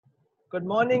Good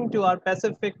morning to our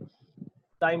Pacific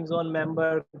time zone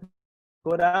member.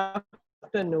 Good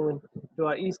afternoon to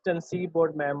our Eastern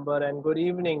Seaboard member, and good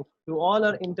evening to all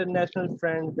our international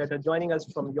friends that are joining us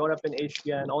from Europe and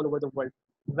Asia and all over the world.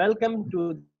 Welcome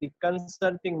to the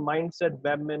Consulting Mindset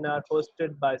webinar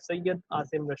hosted by Syed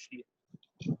Asim Rashid,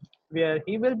 where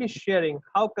he will be sharing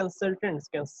how consultants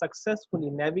can successfully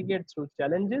navigate through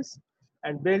challenges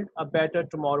and build a better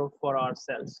tomorrow for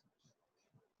ourselves.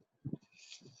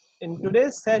 In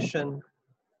today's session,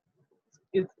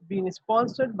 it's been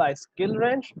sponsored by Skill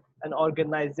Ranch, an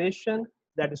organization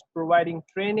that is providing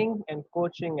training and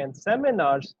coaching and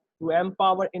seminars to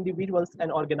empower individuals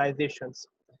and organizations.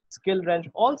 Skill Ranch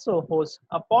also hosts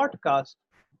a podcast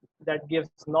that gives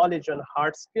knowledge on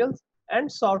hard skills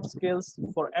and soft skills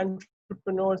for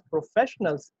entrepreneurs,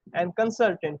 professionals, and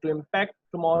consultants to impact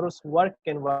tomorrow's work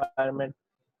environment.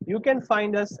 You can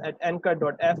find us at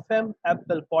anchor.fm,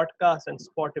 Apple Podcasts, and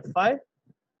Spotify.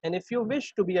 And if you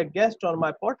wish to be a guest on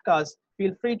my podcast,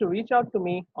 feel free to reach out to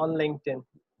me on LinkedIn.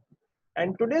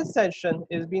 And today's session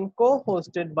is being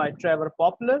co-hosted by Trevor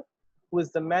Poplar, who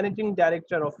is the managing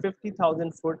director of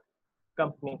 50,000 Foot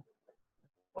Company.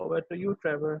 Over to you,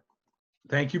 Trevor.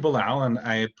 Thank you, Bilal, and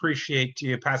I appreciate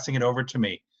you passing it over to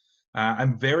me.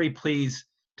 I'm very pleased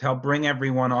to help bring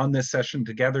everyone on this session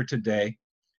together today,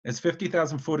 as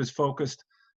 50,000 Foot is focused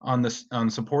on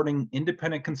supporting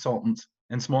independent consultants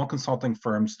and small consulting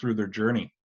firms through their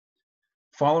journey.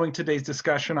 Following today's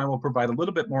discussion, I will provide a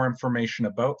little bit more information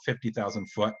about 50,000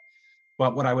 Foot,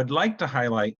 but what I would like to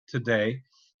highlight today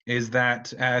is that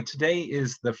today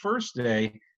is the first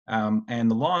day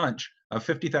and the launch of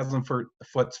 50,000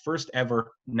 Foot's first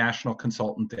ever National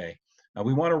Consultant Day.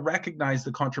 We want to recognize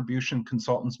the contribution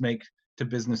consultants make to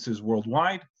businesses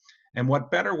worldwide, and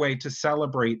what better way to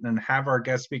celebrate and have our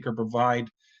guest speaker provide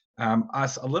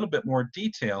us a little bit more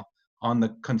detail on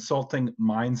the consulting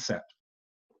mindset.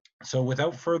 So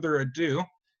without further ado,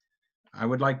 I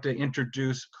would like to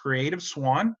introduce Creative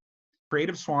Swan.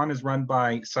 Creative Swan is run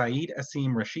by Syed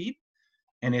Asim Rashid,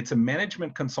 and it's a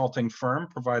management consulting firm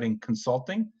providing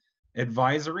consulting,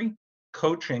 advisory,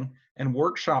 coaching, and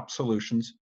workshop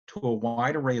solutions to a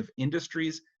wide array of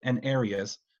industries and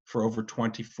areas for over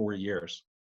 24 years.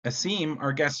 Asim,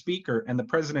 our guest speaker and the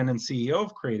president and CEO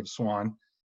of Creative Swan,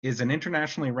 is an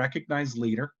internationally recognized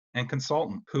leader and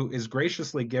consultant who is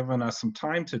graciously given us some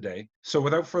time today. So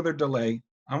without further delay,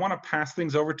 I want to pass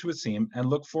things over to Asim and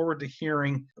look forward to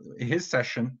hearing his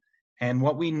session and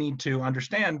what we need to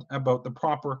understand about the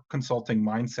proper consulting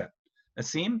mindset.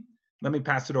 Asim, let me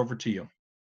pass it over to you.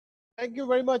 Thank you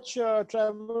very much,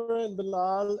 Trevor and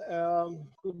Bilal.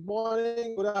 Good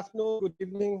morning, good afternoon, good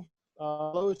evening.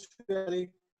 Hello, Shirley.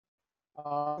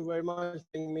 Thank you very much for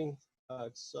having me.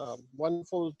 It's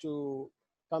wonderful to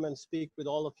come and speak with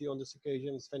all of you on this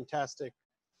occasion. It's fantastic.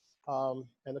 And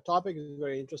the topic is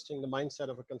very interesting, the mindset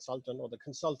of a consultant or the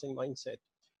consulting mindset.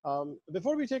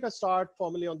 Before we take a start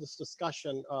formally on this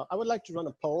discussion, I would like to run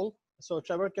a poll. So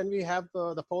Trevor, can we have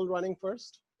the poll running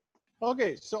first?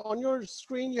 Okay, so on your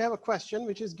screen, you have a question,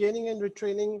 which is gaining and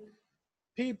retraining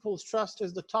people's trust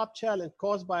is the top challenge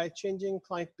caused by changing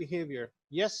client behavior.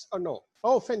 Yes or no?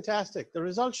 Oh, fantastic. The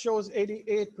result shows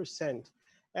 88%.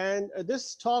 And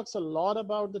this talks a lot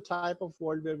about the type of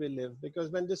world where we live,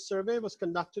 because when this survey was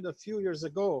conducted a few years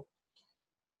ago,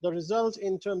 the result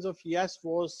in terms of yes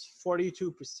was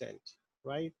 42%,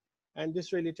 right? And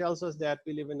this really tells us that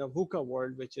we live in a VUCA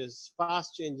world, which is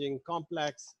fast changing,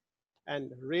 complex,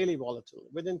 and really volatile.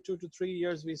 Within 2 to 3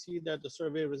 years, we see that the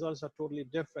survey results are totally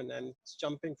different, and it's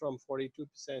jumping from 42%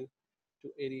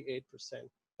 to 88%.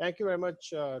 Thank you very much,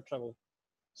 Trevor.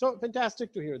 So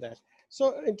fantastic to hear that.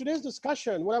 So in today's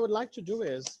discussion, what I would like to do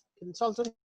is,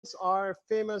 consultants are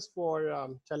famous for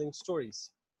telling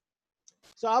stories.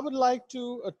 So I would like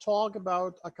to talk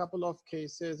about a couple of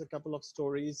cases, a couple of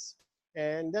stories,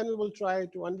 and then we will try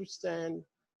to understand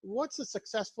what's a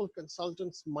successful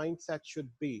consultant's mindset should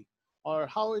be, or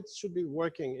how it should be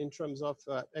working in terms of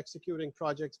executing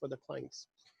projects for the clients.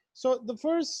 So the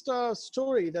first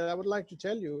story that I would like to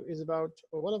tell you is about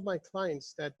one of my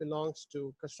clients that belongs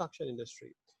to construction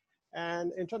industry.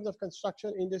 And in terms of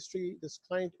construction industry, this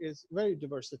client is very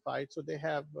diversified. So they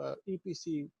have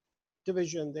EPC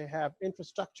division, they have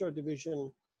infrastructure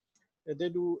division, they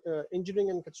do engineering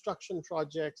and construction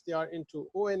projects, they are into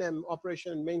O&M,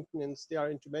 operation and maintenance, they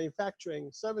are into manufacturing,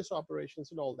 service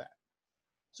operations, and all that.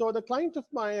 So the client of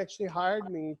mine actually hired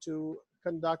me to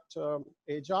conduct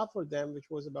a job for them, which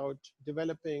was about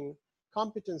developing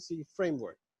competency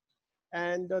framework.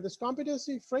 And this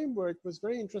competency framework was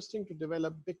very interesting to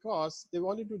develop because they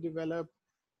wanted to develop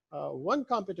one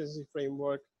competency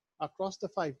framework across the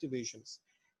 5 divisions.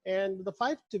 And the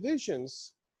 5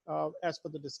 divisions, as per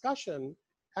the discussion,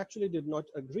 actually did not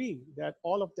agree that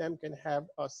all of them can have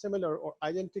a similar or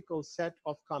identical set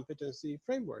of competency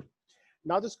framework.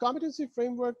 Now, this competency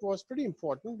framework was pretty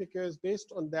important because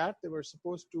based on that, they were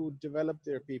supposed to develop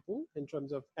their people in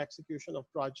terms of execution of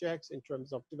projects, in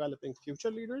terms of developing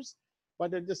future leaders.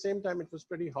 But at the same time, it was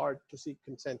pretty hard to seek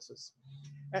consensus.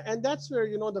 And that's where,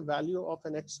 the value of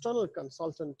an external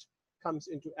consultant comes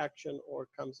into action or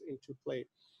comes into play.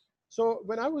 So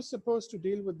when I was supposed to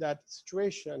deal with that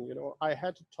situation, I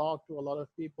had to talk to a lot of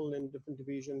people in different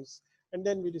divisions. And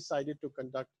then we decided to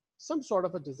conduct some sort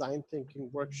of a design thinking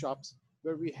workshops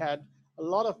where we had a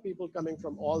lot of people coming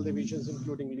from all divisions,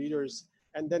 including leaders.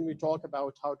 And then we talk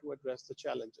about how to address the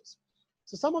challenges.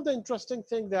 So some of the interesting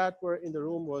things that were in the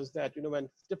room was that, when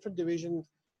different divisions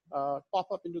pop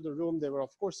up into the room, they were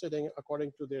of course sitting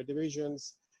according to their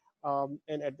divisions.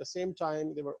 And at the same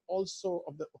time, they were also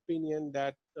of the opinion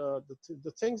that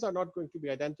the things are not going to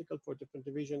be identical for different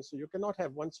divisions. So you cannot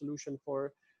have one solution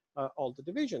for all the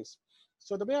divisions.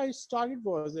 So the way I started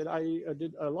was that I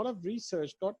did a lot of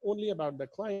research, not only about the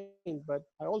client, but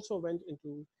I also went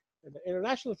into the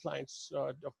international clients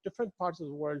of different parts of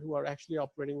the world who are actually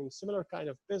operating in similar kind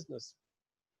of business.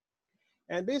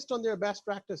 And based on their best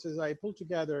practices, I pulled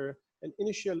together an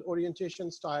initial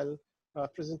orientation style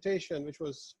presentation, which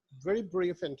was very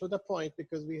brief and to the point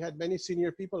because we had many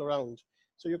senior people around.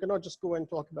 So you cannot just go and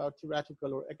talk about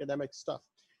theoretical or academic stuff.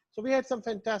 So we had some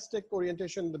fantastic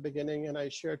orientation in the beginning, and I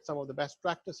shared some of the best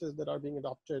practices that are being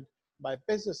adopted by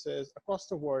businesses across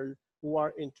the world who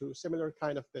are into similar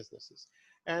kind of businesses.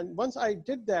 And once I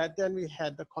did that, then we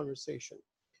had the conversation.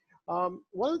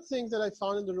 One of the things that I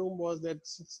found in the room was that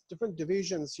different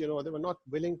divisions, they were not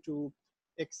willing to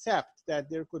accept that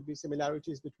there could be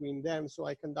similarities between them. So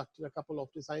I conducted a couple of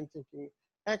design thinking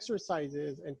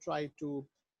exercises and tried to,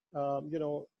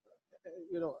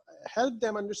 help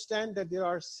them understand that there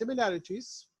are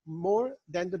similarities more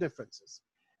than the differences.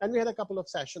 And we had a couple of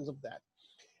sessions of that.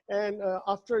 And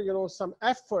after, some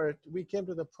effort, we came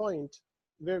to the point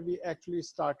where we actually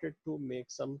started to make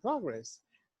some progress.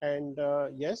 And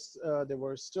yes, there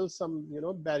were still some,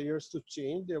 barriers to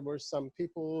change. There were some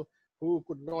people who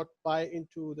could not buy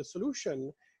into the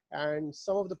solution. And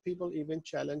some of the people even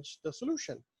challenged the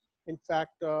solution. In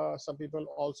fact, some people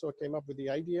also came up with the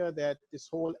idea that this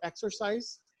whole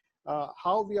exercise,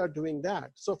 how we are doing that.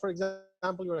 So for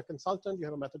example, you're a consultant, you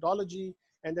have a methodology,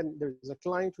 and then there's a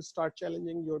client who start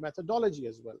challenging your methodology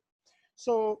as well.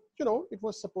 So, it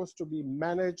was supposed to be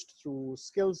managed through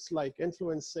skills like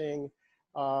influencing,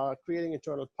 creating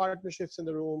internal partnerships in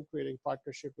the room, creating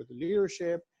partnership with the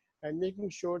leadership, and making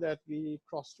sure that we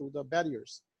cross through the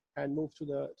barriers and move to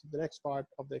the next part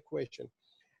of the equation.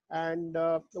 And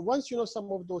once,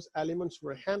 some of those elements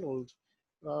were handled,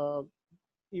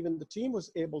 even the team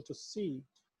was able to see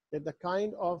that the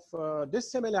kind of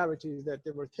dissimilarities that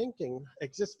they were thinking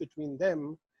exist between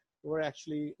them were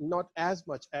actually not as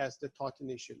much as they thought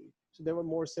initially. So there were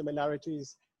more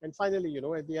similarities. And finally,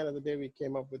 at the end of the day, we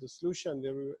came up with a solution.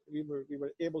 We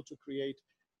were able to create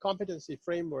competency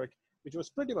framework, which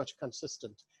was pretty much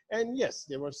consistent. And yes,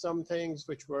 there were some things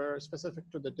which were specific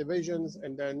to the divisions,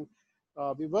 and then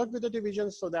we worked with the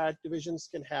divisions so that divisions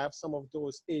can have some of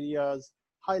those areas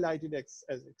highlighted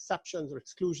as exceptions or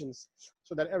exclusions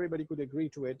so that everybody could agree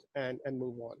to it and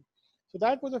move on. So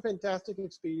that was a fantastic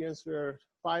experience where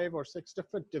 5 or 6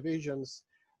 different divisions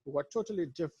were totally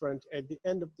different. At the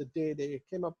end of the day, they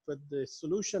came up with the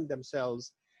solution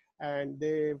themselves, and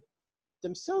they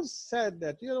themselves said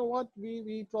that,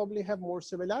 we probably have more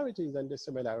similarities than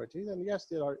dissimilarities. And yes,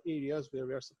 there are areas where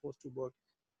we are supposed to work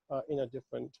in a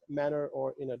different manner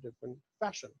or in a different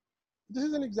fashion. This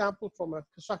is an example from a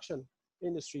construction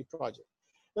industry project.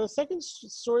 Now, the second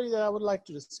story that I would like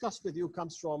to discuss with you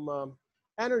comes from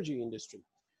energy industry.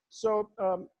 So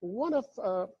one of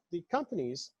the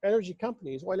companies, energy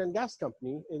companies, oil and gas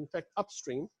company, in fact,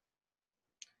 upstream,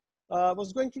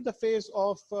 was going through the phase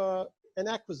of an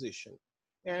acquisition.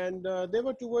 And they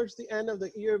were towards the end of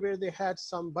the year where they had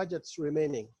some budgets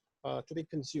remaining to be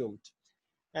consumed.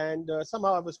 And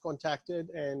somehow I was contacted,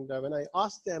 and when I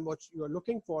asked them what you are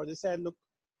looking for, they said, look,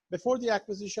 before the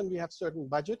acquisition, we have certain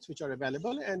budgets which are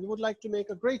available, and we would like to make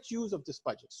a great use of this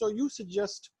budget. So you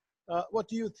suggest, what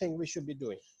do you think we should be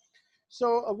doing?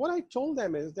 So what I told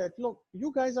them is that, look,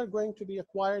 you guys are going to be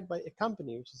acquired by a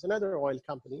company, which is another oil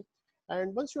company.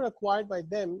 And once you're acquired by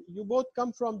them, you both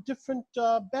come from different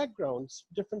backgrounds,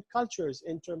 different cultures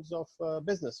in terms of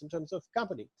business, in terms of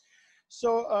company.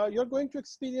 So you're going to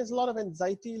experience a lot of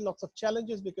anxiety, lots of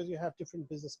challenges because you have different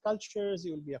business cultures.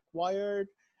 You will be acquired.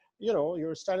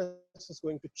 your status is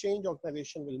going to change,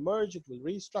 organization will merge, it will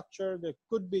restructure, there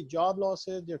could be job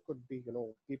losses, there could be,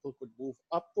 people could move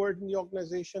upward in the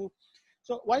organization.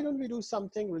 So why don't we do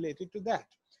something related to that?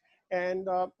 And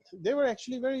they were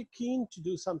actually very keen to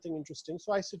do something interesting.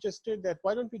 So I suggested that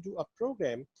why don't we do a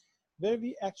program where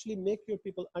we actually make your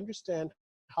people understand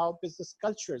how business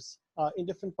cultures in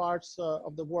different parts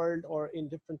of the world or in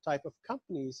different type of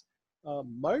companies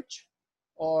merge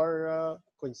or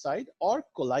coincide or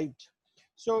collide.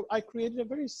 So I created a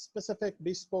very specific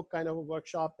bespoke kind of a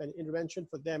workshop and intervention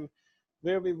for them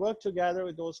where we work together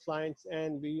with those clients,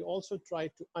 and we also try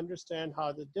to understand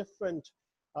how the different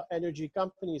energy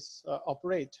companies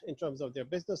operate in terms of their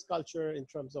business culture, in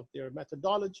terms of their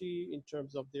methodology, in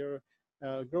terms of their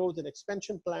growth and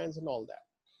expansion plans and all that.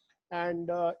 And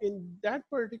in that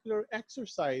particular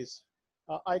exercise,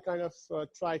 I kind of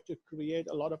try to create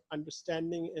a lot of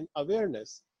understanding and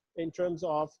awareness in terms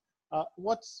of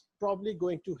what's probably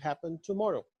going to happen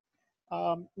tomorrow.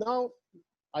 Now,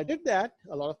 I did that.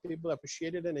 A lot of people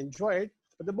appreciated and enjoyed.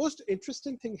 But the most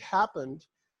interesting thing happened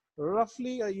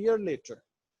roughly a year later,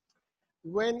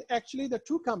 when actually the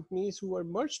two companies who were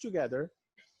merged together,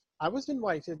 I was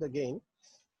invited again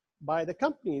by the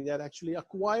company that actually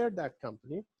acquired that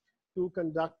company to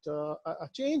conduct a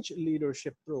change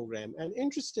leadership program. And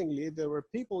interestingly, there were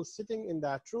people sitting in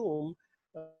that room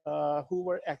who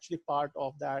were actually part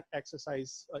of that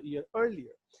exercise a year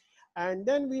earlier. And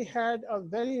then we had a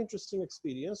very interesting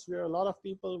experience where a lot of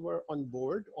people were on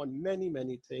board on many,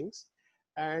 many things.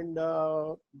 And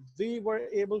we were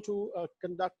able to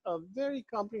conduct a very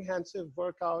comprehensive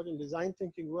workout and design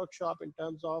thinking workshop in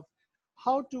terms of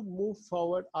how to move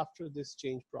forward after this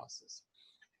change process.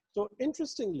 So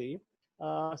interestingly,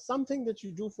 something that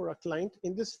you do for a client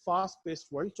in this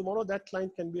fast-paced world, tomorrow that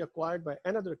client can be acquired by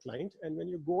another client. And when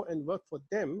you go and work for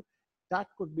them, that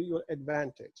could be your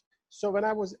advantage. So when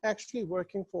I was actually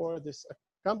working for this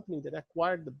company that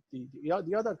acquired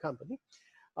the other company,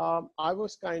 I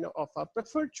was kind of a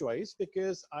preferred choice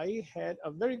because I had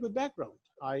a very good background.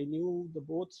 I knew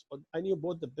both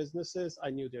the businesses,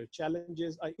 I knew their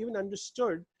challenges, I even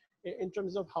understood in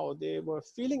terms of how they were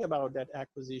feeling about that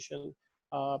acquisition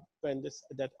when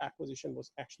that acquisition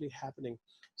was actually happening.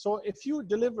 So if you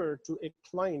deliver to a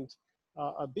client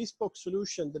a bespoke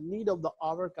solution, the need of the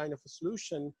hour kind of a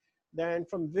solution, then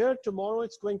from where tomorrow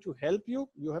it's going to help you,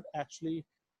 you have actually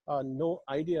no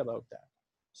idea about that.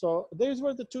 So these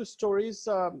were the two stories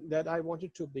that I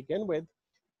wanted to begin with.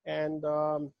 And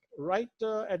right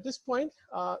at this point,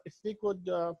 if we could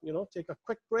take a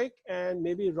quick break and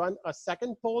maybe run a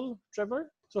second poll,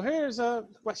 Trevor. So here's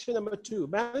question number 2.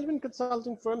 Management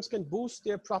consulting firms can boost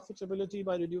their profitability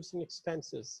by reducing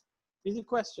expenses. Easy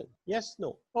question. Yes,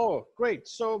 no. Oh, great.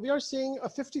 So we are seeing a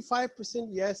 55%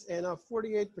 yes and a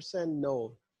 48%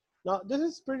 no. Now, this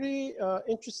is pretty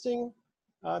interesting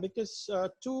because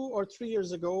 2 or 3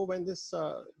 years ago, when this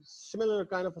similar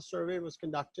kind of a survey was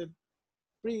conducted,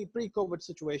 pre-COVID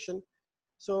situation,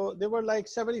 so they were like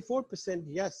 74%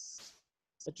 yes.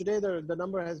 But today, the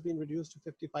number has been reduced to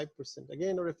 55%.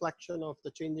 Again, a reflection of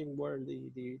the changing world,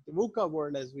 the VUCA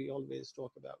world, as we always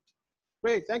talk about.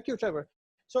 Great. Thank you, Trevor.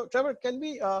 So Trevor, can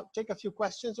we take a few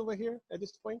questions over here at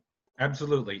this point?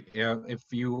 Absolutely. Yeah, if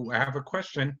you have a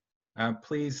question,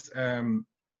 please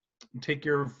take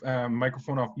your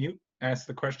microphone off mute, ask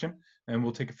the question, and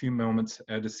we'll take a few moments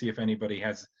to see if anybody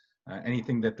has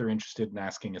anything that they're interested in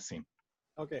asking Asim.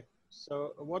 Okay.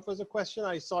 So what was the question?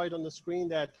 I saw it on the screen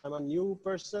that I'm a new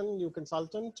person, new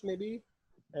consultant, maybe.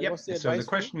 And Yep. what's the So the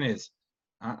question is,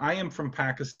 I am from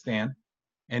Pakistan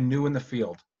and new in the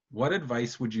field. What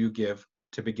advice would you give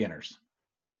to beginners?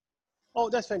 Oh,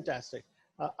 that's fantastic.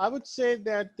 I would say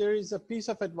that there is a piece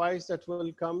of advice that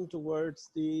will come towards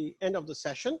the end of the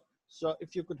session. So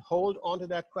if you could hold on to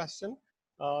that question,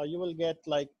 you will get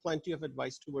like plenty of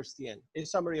advice towards the end. A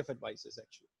summary of advices,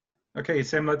 actually. Okay,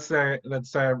 Sam, let's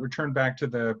return back to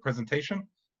the presentation,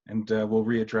 and we'll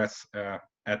readdress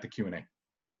at the Q&A.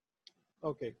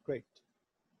 Okay, great.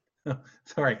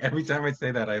 Sorry, every time I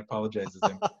say that, I apologize.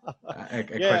 A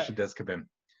Yeah. question does come in.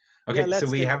 Okay, Yeah, so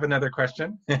we have another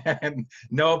question. And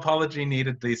no apology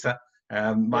needed, Lisa.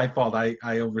 My fault, I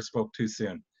overspoke too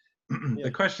soon. Yeah.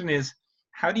 The question is,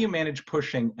 how do you manage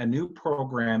pushing a new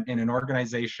program in an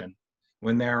organization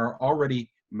when there are already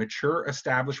mature,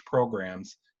 established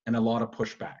programs and a lot of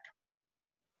pushback?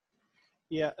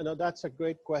 Yeah, no, that's a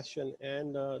great question.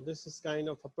 And this is kind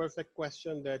of a perfect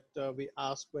question that we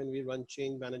ask when we run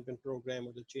change management program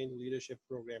or the change leadership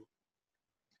program.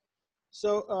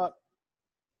 So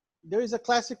there is a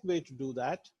classic way to do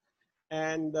that.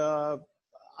 And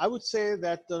I would say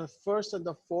that the first and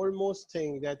the foremost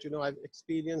thing that, I've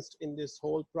experienced in this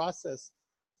whole process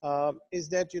is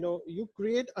that, you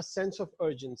create a sense of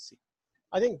urgency.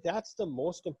 I think that's the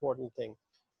most important thing.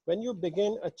 When you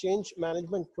begin a change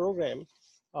management program,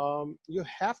 you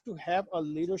have to have a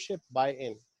leadership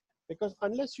buy-in, because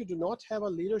unless you do not have a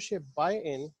leadership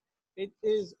buy-in, it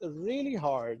is really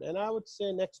hard, and I would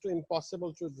say next to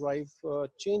impossible, to drive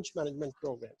change management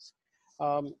programs.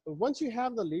 Once you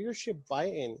have the leadership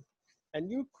buy-in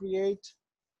and you create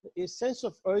a sense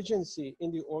of urgency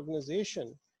in the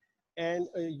organization, and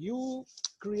you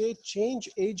create change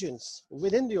agents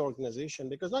within the organization,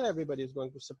 because not everybody is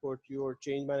going to support your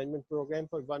change management program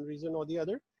for one reason or the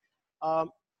other,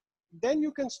 um, then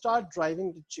you can start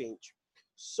driving the change.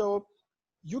 So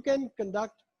you can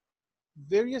conduct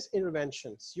various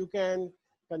interventions. You can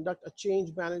conduct a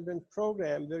change management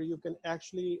program where you can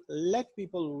actually let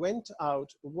people vent out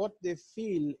what they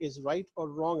feel is right or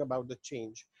wrong about the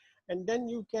change. And then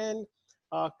you can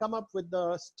come up with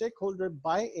the stakeholder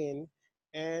buy-in,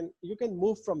 and you can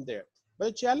move from there. But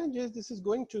the challenge is this is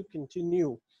going to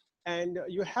continue, and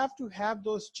you have to have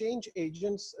those change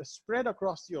agents spread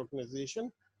across the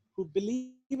organization who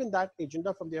believe in that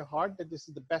agenda from their heart, that this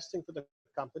is the best thing for the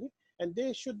company, and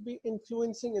they should be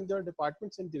influencing in their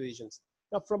departments and divisions.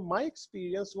 Now, from my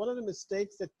experience, one of the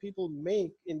mistakes that people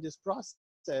make in this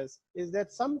process is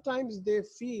that sometimes they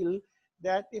feel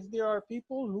that if there are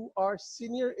people who are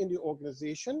senior in the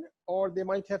organization, or they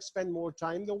might have spent more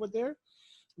time over there,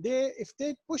 if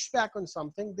they push back on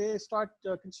something, they start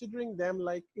considering them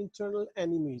like internal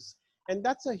enemies. And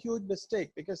that's a huge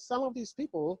mistake, because some of these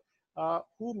people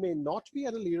who may not be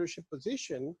at a leadership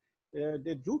position,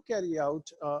 they do carry out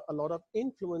a lot of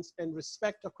influence and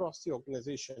respect across the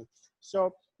organization.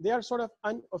 So they are sort of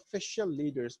unofficial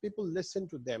leaders. People listen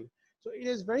to them. So it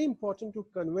is very important to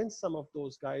convince some of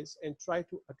those guys and try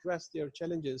to address their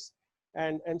challenges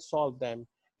and solve them.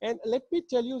 And let me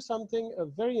tell you something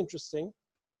very interesting.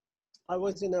 I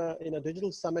was in a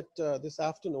digital summit this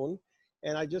afternoon,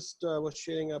 and I just was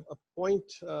sharing a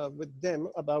point with them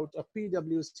about a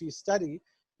PwC study,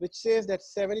 which says that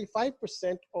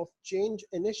 75% of change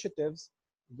initiatives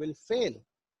will fail,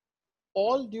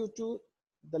 all due to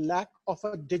the lack of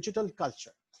a digital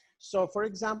culture. So for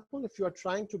example, if you are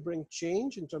trying to bring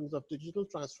change in terms of digital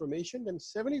transformation, then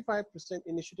 75%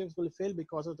 initiatives will fail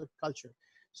because of the culture.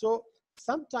 So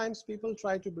sometimes people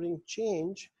try to bring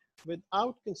change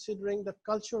without considering the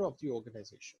culture of the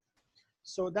organization.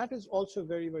 So that is also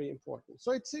very, very important.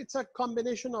 So it's a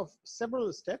combination of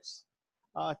several steps.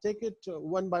 Take it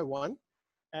one by one,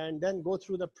 and then go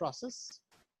through the process.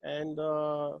 And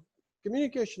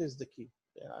communication is the key.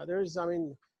 There is,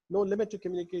 no limit to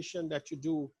communication that you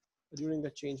do during the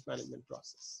change management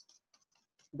process.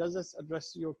 Does this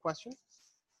address your question?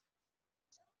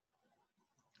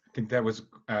 I think that was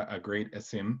a great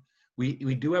Asim.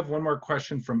 We do have one more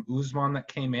question from Uzman that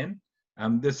came in.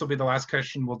 This will be the last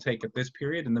question we'll take at this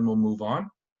period, and then we'll move on.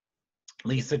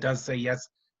 Lisa does say yes,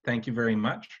 thank you very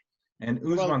much. And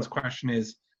Uzman's question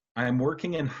is, I'm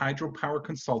working in hydropower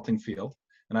consulting field,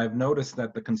 and I've noticed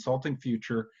that the consulting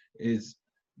future is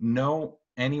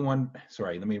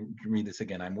sorry, let me read this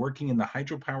again. I'm working in the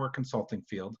hydropower consulting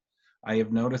field. I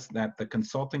have noticed that the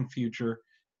consulting future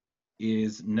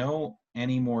is no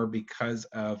anymore because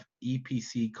of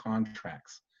EPC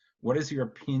contracts. What is your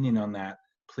opinion on that?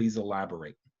 Please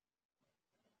elaborate.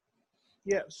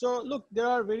 Yeah, so look, there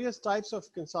are various types of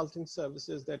consulting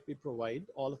services that we provide,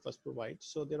 all of us provide.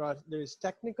 So there is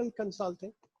technical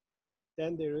consulting,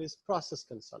 then there is process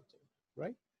consulting,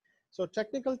 right? So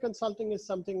technical consulting is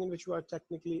something in which you are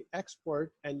technically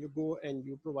expert and you go and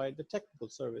you provide the technical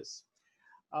service.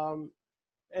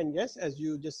 And yes, as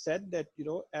you just said, that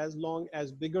as long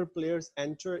as bigger players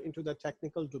enter into the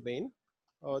technical domain,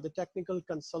 the technical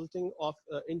consulting of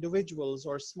individuals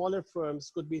or smaller firms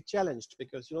could be challenged,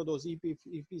 because those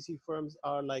EPC firms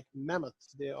are like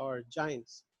mammoths, they are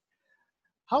giants.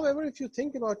 However, if you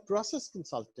think about process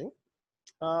consulting,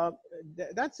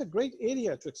 that's a great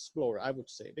area to explore, I would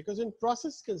say, because in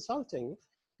process consulting,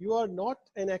 you are not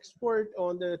an expert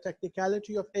on the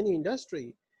technicality of any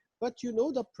industry, but you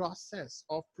know the process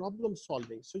of problem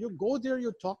solving. So you go there,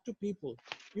 you talk to people,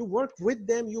 you work with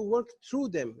them, you work through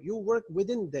them, you work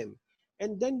within them,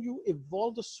 and then you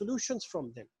evolve the solutions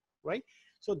from them, right?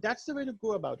 So that's the way to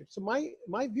go about it. So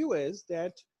my view is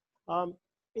that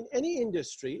in any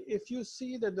industry, if you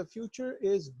see that the future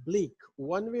is bleak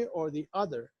one way or the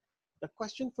other, the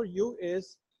question for you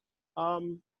is,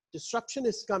 disruption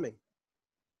is coming.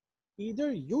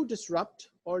 Either you disrupt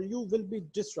or you will be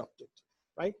disrupted,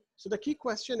 right? So the key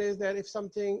question is that if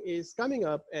something is coming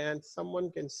up and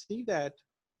someone can see that,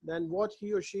 than what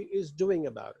he or she is doing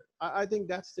about it. I think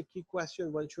that's the key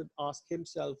question one should ask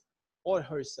himself or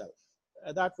herself.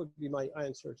 That would be my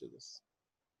answer to this.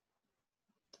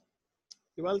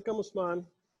 You're welcome, Usman.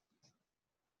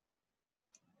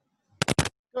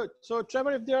 Good. So,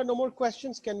 Trevor, if there are no more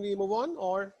questions, can we move on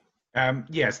or?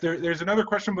 Yes, there's another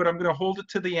question, but I'm going to hold it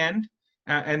to the end,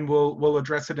 and we'll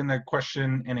address it in the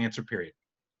question and answer period.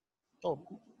 Oh,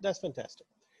 that's fantastic.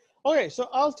 Okay, so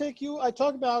I'll take you, I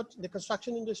talked about the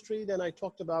construction industry, then I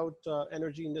talked about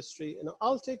energy industry, and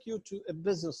I'll take you to a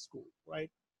business school, right?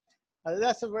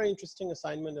 That's a very interesting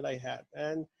assignment that I had.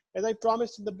 And as I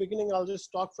promised in the beginning, I'll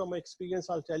just talk from my experience.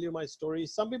 I'll tell you my story.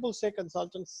 Some people say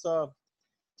consultants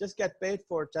just get paid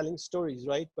for telling stories,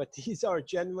 right? But these are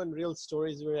genuine, real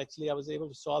stories where actually I was able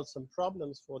to solve some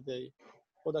problems for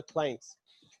the clients.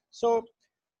 So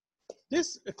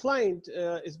this client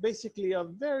is basically a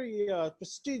very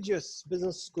prestigious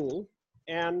business school,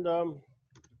 and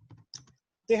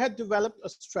they had developed a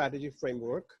strategy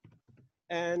framework,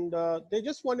 and they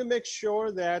just want to make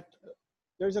sure that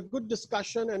there's a good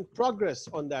discussion and progress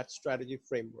on that strategy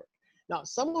framework. Now,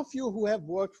 some of you who have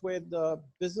worked with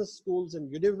business schools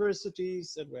and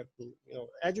universities and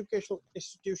educational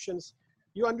institutions,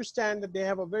 you understand that they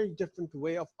have a very different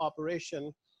way of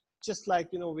operation. Just like,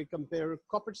 we compare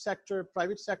corporate sector,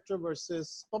 private sector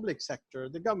versus public sector,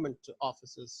 the government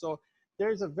offices. So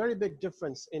there's a very big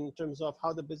difference in terms of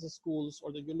how the business schools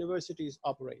or the universities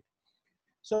operate.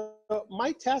 So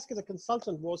my task as a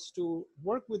consultant was to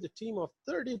work with a team of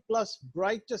 30 plus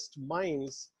brightest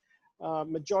minds.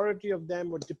 Majority of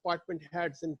them were department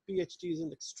heads and PhDs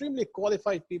and extremely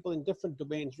qualified people in different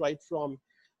domains, right from,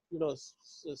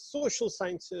 social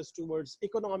sciences towards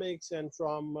economics, and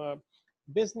from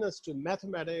business to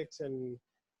mathematics and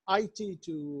IT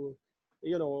to,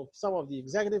 some of the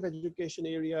executive education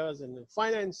areas and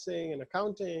financing and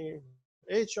accounting,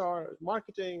 HR,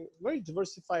 marketing, very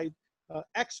diversified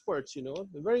experts,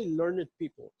 very learned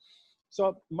people.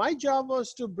 So my job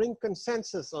was to bring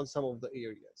consensus on some of the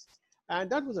areas. And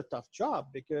that was a tough job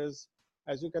because,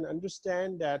 as you can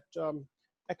understand, that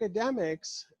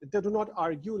academics, they do not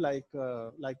argue like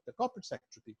the corporate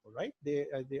sector people, right? They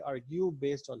argue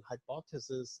based on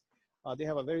hypothesis. They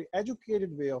have a very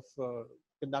educated way of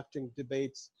conducting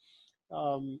debates.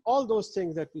 All those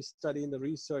things that we study in the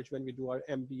research when we do our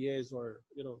MBAs or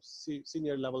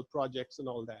senior level projects and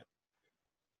all that.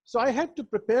 So I had to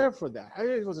prepare for that.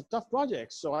 It was a tough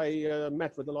project. So I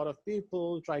met with a lot of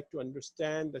people, tried to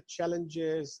understand the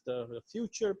challenges, the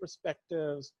future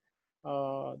perspectives,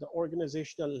 the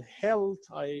organizational health.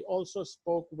 I also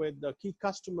spoke with the key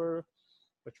customer,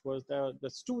 which was the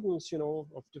students,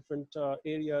 of different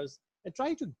areas, and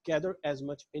tried to gather as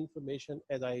much information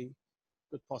as I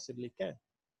could possibly can.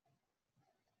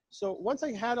 So once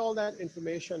I had all that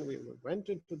information, we went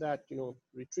into that,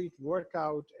 retreat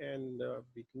workout, and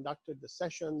we conducted the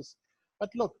sessions. But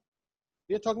look,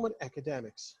 we are talking about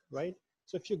academics, right?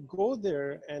 So if you go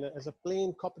there and as a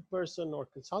plain corporate person or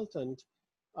consultant,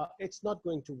 it's not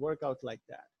going to work out like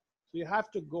that. So you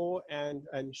have to go and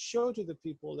show to the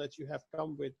people that you have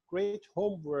come with great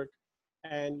homework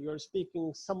and you're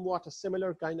speaking somewhat a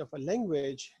similar kind of a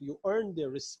language. You earn their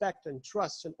respect and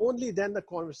trust, and only then the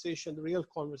conversation, the real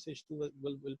conversation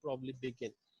will probably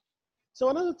begin. So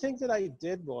one of the things that I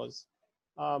did was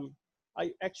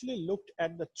I actually looked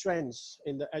at the trends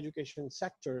in the education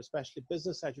sector, especially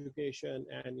business education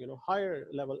and higher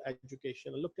level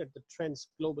education. I looked at the trends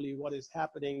globally, what is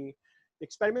happening, the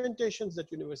experimentations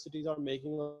that universities are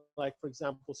making. Like, for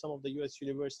example, some of the US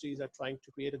universities are trying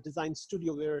to create a design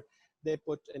studio where they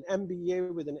put an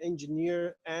MBA with an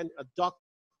engineer and a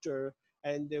doctor,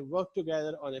 and they work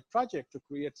together on a project to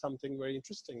create something very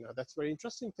interesting. Now, that's a very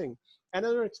interesting thing.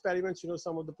 Another experiments,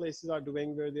 some of the places are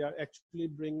doing where they are actually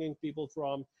bringing people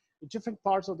from different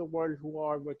parts of the world who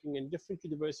are working in different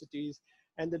universities,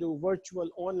 and they do virtual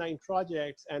online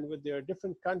projects, and with their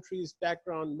different countries,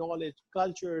 background, knowledge,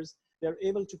 cultures, they're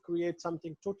able to create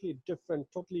something totally different,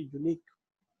 totally unique.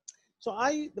 So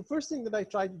the first thing that I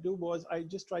tried to do was I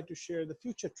just tried to share the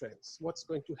future trends, what's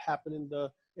going to happen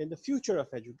in the future of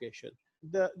education,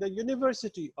 the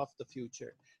university of the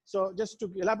future. So just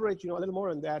to elaborate, a little more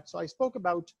on that. So I spoke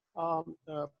about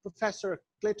Professor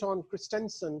Clayton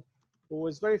Christensen, who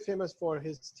is very famous for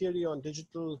his theory on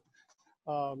digital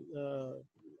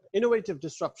innovative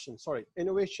disruption.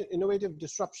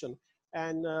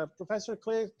 And Professor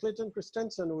Clayton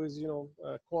Christensen, who is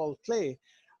called Clay,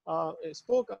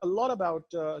 spoke a lot about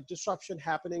disruption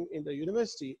happening in the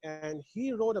university, and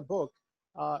he wrote a book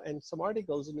and some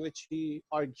articles in which he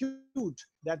argued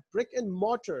that brick and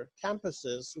mortar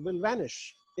campuses will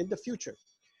vanish in the future.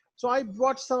 So I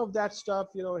brought some of that stuff,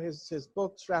 his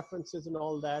books, references, and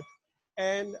all that.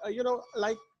 And,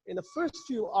 like in the first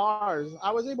few hours,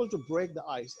 I was able to break the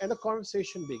ice and the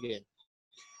conversation began.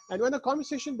 And when the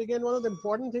conversation began, one of the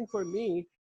important things for me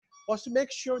was to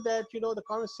make sure that, the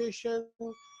conversation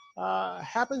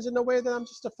happens in a way that I'm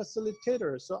just a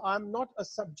facilitator. So I'm not a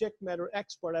subject matter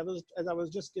expert. As I was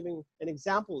just giving an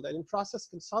example, that in process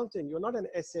consulting, you're not an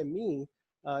SME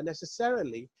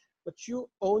necessarily, but you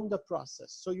own the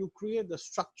process. So you create the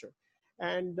structure.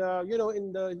 And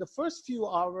in the first few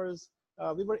hours,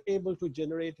 we were able to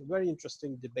generate very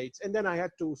interesting debates. And then I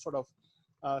had to sort of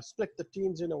split the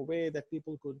teams in a way that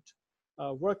people could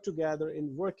work together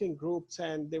in working groups,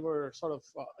 and there were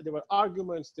there were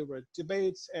arguments, there were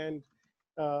debates, and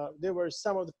there were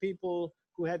some of the people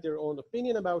who had their own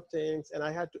opinion about things, and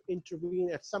I had to intervene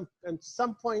at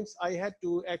some points. I had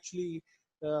to actually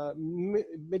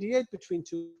mediate between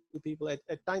two people.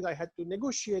 At times I had to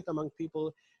negotiate among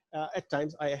people. At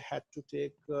times I had to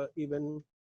take even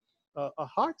a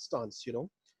hard stance,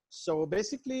 So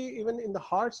basically, even in the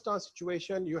hard stance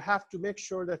situation, you have to make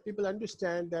sure that people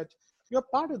understand that you're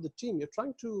part of the team. You're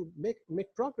trying to make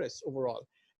progress overall.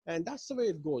 And that's the way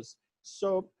it goes.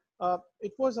 So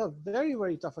it was a very,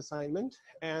 very tough assignment.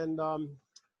 And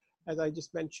as I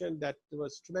just mentioned, that there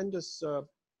was tremendous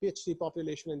PhD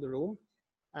population in the room.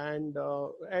 And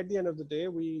at the end of the day,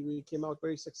 we came out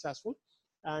very successful.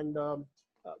 And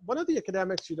one of the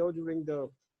academics, during the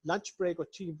lunch break or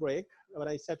tea break, when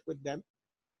I sat with them,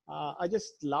 I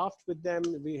just laughed with them.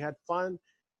 We had fun.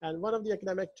 And one of the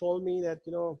academics told me that,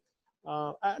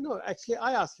 no, actually,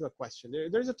 I asked him a question.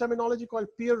 There's a terminology called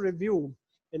peer review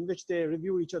in which they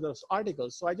review each other's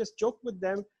articles. So I just joked with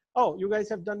them, oh, you guys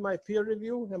have done my peer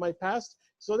review? Am I passed?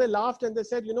 So they laughed and they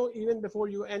said, even before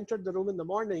you entered the room in the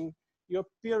morning, your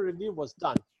peer review was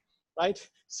done, right?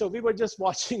 So we were just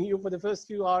watching you for the first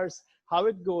few hours, how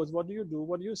it goes, what do you do,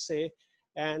 what do you say?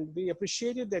 And we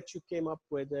appreciated that you came up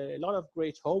with a lot of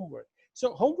great homework.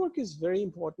 So homework is very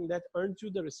important. That earns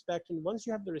you the respect. And once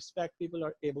you have the respect, people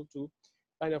are able to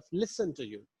kind of listen to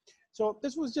you. So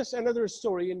this was just another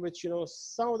story in which,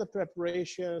 some of the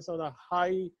preparation, some of the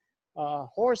high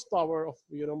horsepower of,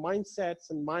 mindsets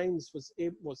and minds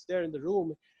was there in the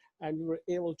room. And we were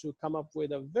able to come up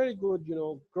with a very good,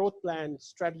 growth plan,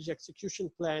 strategy execution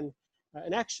plan,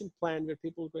 an action plan where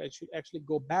people could actually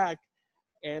go back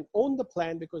and own the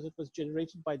plan because it was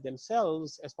generated by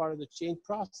themselves as part of the change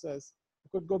process,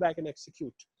 could go back and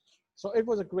execute. So it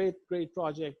was a great, great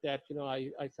project that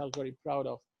I felt very proud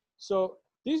of. So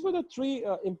these were the three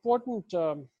important,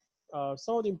 some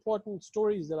of the important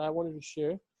stories that I wanted to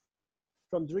share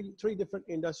from three different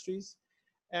industries.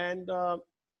 And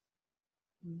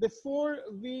before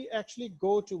we actually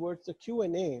go towards the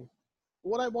Q&A,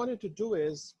 what I wanted to do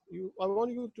is, I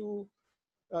want you to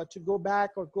go back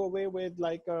or go away with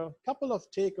like a couple of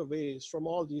takeaways from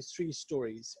all these three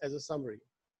stories as a summary.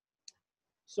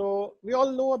 So we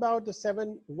all know about the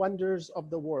 7 wonders of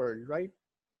the world, right?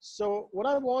 So what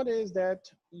I want is that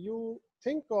you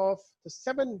think of the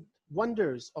 7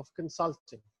 wonders of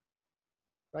consulting,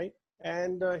 right?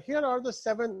 And here are the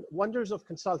 7 wonders of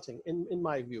consulting in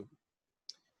my view.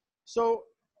 So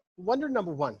wonder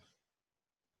number 1,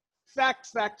 fact,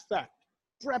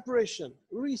 preparation,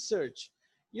 research.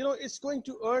 It's going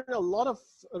to earn a lot of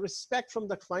respect from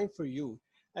the client for you.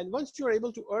 And once you're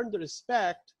able to earn the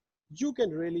respect, you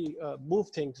can really move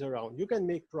things around. You can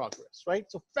make progress, right?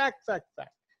 So fact.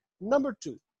 Number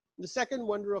 2, the second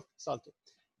wonder of consulting.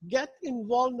 Get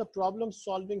involved in the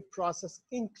problem-solving process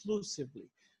inclusively.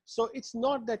 So it's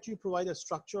not that you provide a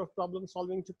structure of problem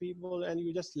solving to people and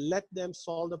you just let them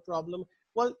solve the problem.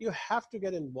 Well, you have to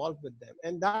get involved with them.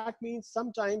 And that means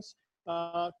sometimes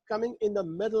coming in the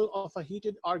middle of a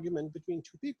heated argument between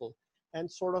two people and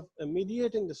sort of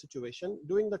mediating the situation,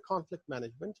 doing the conflict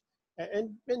management, and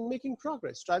making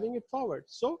progress, driving it forward.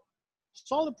 So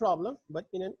solve the problem, but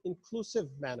in an inclusive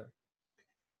manner.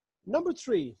 Number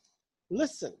 3,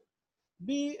 listen,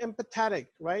 be empathetic,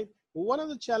 right? One of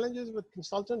the challenges with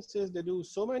consultants is they do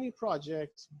so many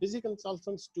projects. Busy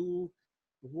consultants do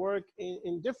work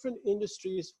in different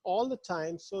industries all the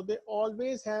time. So they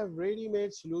always have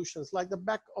ready-made solutions like the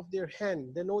back of their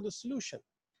hand. They know the solution.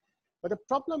 But the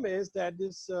problem is that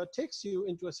this takes you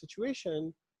into a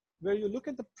situation where you look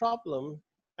at the problem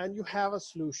and you have a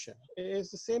solution.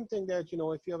 It's the same thing that,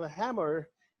 if you have a hammer,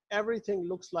 everything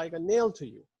looks like a nail to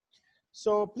you.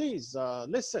 So please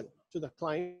listen to the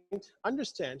client,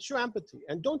 understand, show empathy,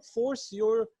 and don't force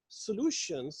your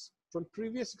solutions from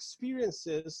previous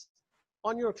experiences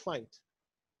on your client.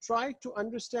 Try to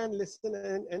understand, listen,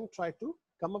 and try to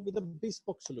come up with a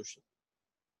bespoke solution.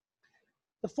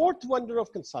 The fourth wonder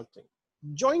of consulting,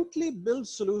 jointly build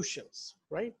solutions,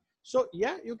 right? So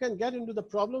yeah, you can get into the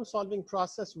problem solving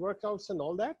process, workouts and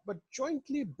all that, but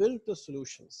jointly build the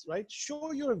solutions, right?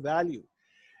 Show your value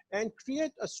and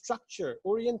create a structure,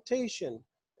 orientation,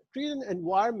 create an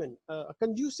environment, a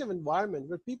conducive environment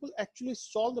where people actually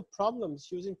solve the problems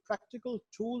using practical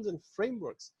tools and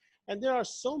frameworks. And there are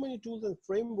so many tools and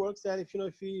frameworks that if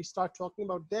we start talking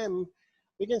about them,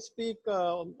 we can speak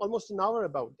almost an hour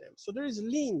about them. So there is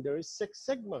Lean, there is Six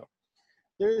Sigma,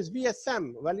 there is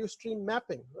VSM, value stream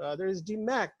mapping, there is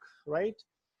DMAC, right?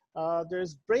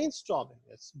 There's brainstorming,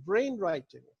 it's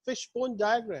brainwriting, fishbone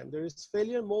diagram, there is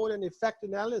failure mode and effect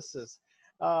analysis.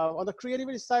 On the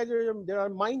creativity side, there are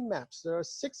mind maps, there are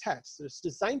 6 hats, there's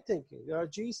design thinking, there are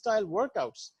G-style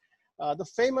workouts, the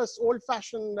famous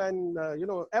old-fashioned and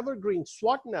evergreen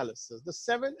SWOT analysis, the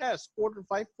 7S, quarter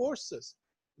 5 forces,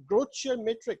 growth share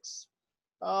matrix,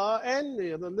 and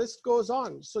the list goes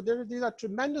on. So these are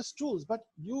tremendous tools, but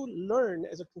you learn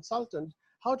as a consultant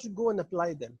how to go and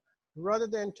apply them, rather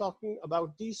than talking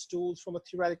about these tools from a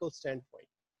theoretical standpoint.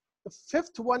 The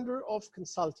fifth wonder of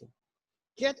consulting,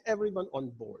 get everyone on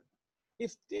board.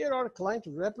 If there are client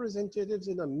representatives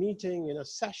in a meeting, in a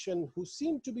session, who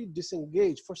seem to be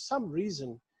disengaged for some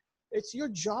reason, it's your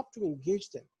job to engage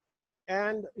them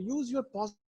and use your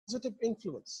positive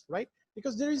influence, right?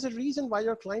 Because there is a reason why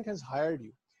your client has hired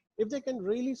you. If they can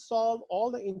really solve all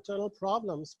the internal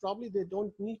problems, probably they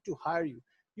don't need to hire you.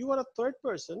 You are a third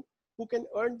person who can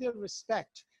earn their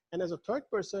respect. And as a third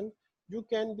person, you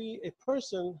can be a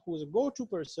person who is a go-to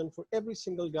person for every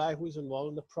single guy who is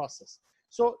involved in the process.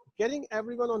 So getting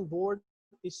everyone on board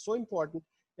is so important,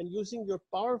 and using your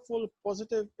powerful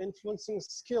positive influencing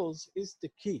skills is the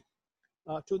key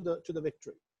to the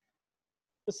victory.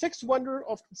 The sixth wonder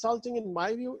of consulting, in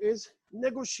my view, is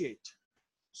negotiate.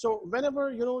 So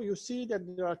whenever you see that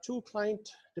there are 2 client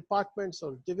departments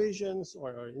or divisions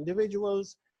or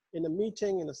individuals in a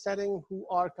meeting, in a setting, who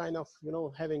are kind of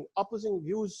having opposing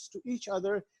views to each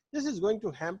other, this is going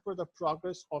to hamper the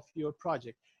progress of your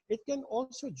project. It can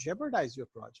also jeopardize your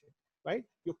project, right?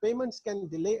 Your payments can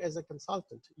delay as a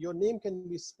consultant. Your name can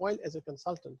be spoiled as a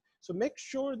consultant. So make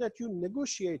sure that you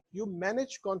negotiate, you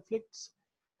manage conflicts,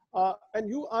 and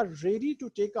you are ready to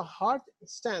take a hard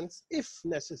stance if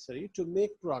necessary to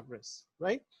make progress,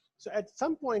 right? So at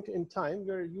some point in time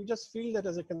where you just feel that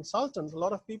as a consultant, a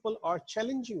lot of people are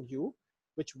challenging you,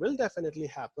 which will definitely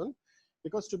happen,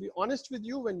 because to be honest with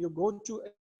you, when you go to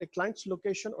a client's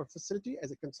location or facility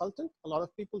as a consultant, a lot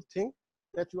of people think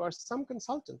that you are some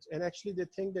consultant, and actually they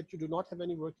think that you do not have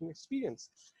any working experience.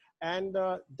 And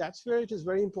that's where it is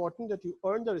very important that you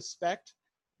earn the respect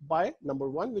by number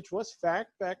 1, which was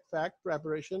fact,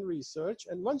 preparation, research.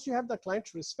 And once you have the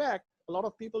client's respect, a lot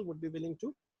of people would be willing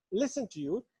to listen to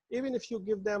you, even if you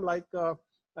give them like a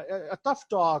tough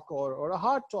talk or a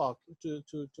hard talk to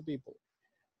people.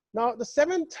 Now, the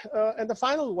seventh and the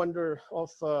final wonder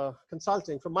of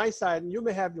consulting from my side, and you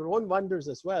may have your own wonders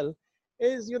as well,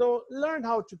 is, learn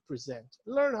how to present,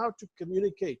 learn how to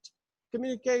communicate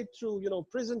through,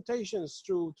 presentations,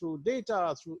 through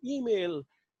data, through email,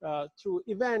 through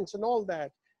events and all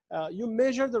that. You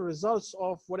measure the results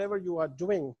of whatever you are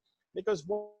doing, because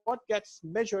what gets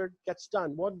measured gets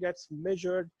done. What gets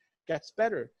measured gets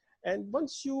better. And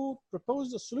once you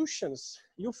propose the solutions,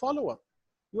 you follow up,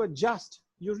 you adjust,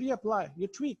 you reapply, you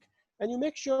tweak, and you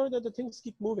make sure that the things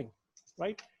keep moving,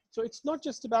 right? So it's not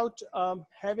just about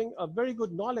having a very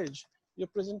good knowledge. Your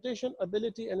presentation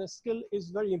ability and a skill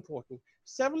is very important.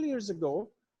 Several years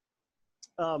ago,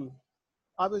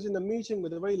 I was in a meeting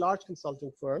with a very large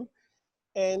consulting firm,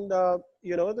 and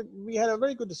we had a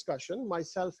very good discussion,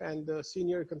 myself and the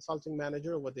senior consulting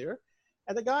manager over there.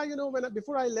 And the guy,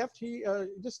 before I left, he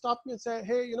just stopped me and said,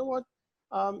 "Hey, you know what?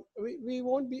 We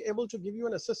won't be able to give you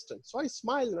an assistant." So I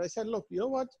smiled and I said, "Look, you know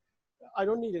what? I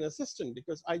don't need an assistant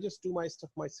because I just do my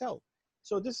stuff myself."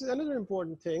 So this is another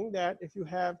important thing, that if you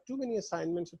have too many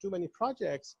assignments or too many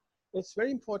projects, it's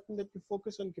very important that you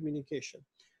focus on communication.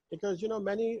 Because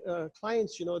many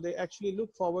clients, they actually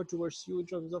look forward towards you in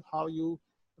terms of how you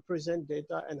present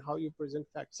data and how you present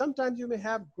facts. Sometimes you may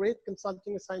have great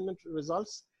consulting assignment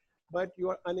results, but you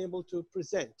are unable to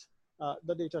present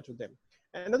the data to them.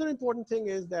 Another important thing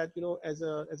is that, as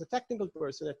a technical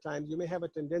person, at times you may have a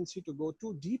tendency to go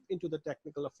too deep into the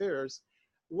technical affairs,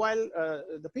 while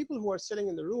the people who are sitting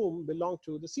in the room belong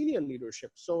to the senior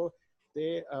leadership. So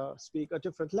they speak a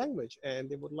different language and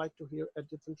they would like to hear a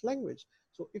different language.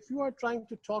 So if you are trying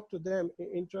to talk to them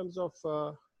in terms of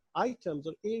items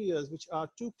or areas which are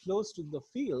too close to the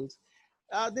field,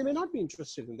 they may not be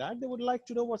interested in that. They would like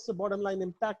to know what's the bottom line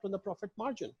impact on the profit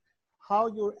margin. how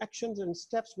your actions and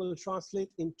steps will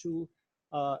translate into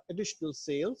additional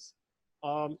sales,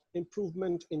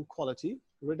 improvement in quality,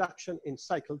 reduction in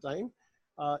cycle time,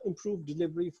 improved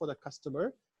delivery for the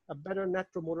customer, a better net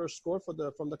promoter score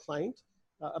from the client,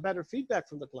 a better feedback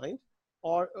from the client,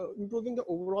 or improving the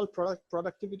overall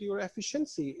productivity or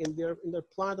efficiency in their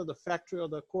plant or the factory or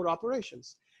the core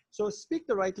operations. So speak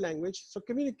the right language. So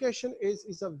communication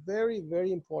is a very,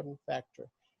 very important factor.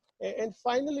 And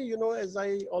finally, you know, as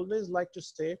I always like to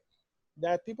say,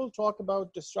 that people talk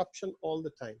about disruption all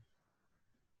the time.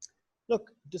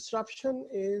 Look, disruption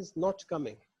is not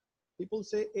coming. People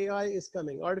say AI is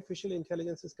coming, artificial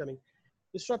intelligence is coming.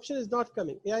 Disruption is not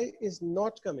coming. AI is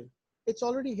not coming. It's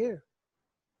already here.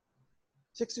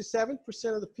 67%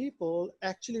 of the people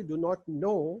actually do not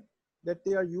know that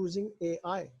they are using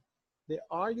AI. They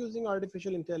are using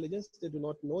artificial intelligence. They do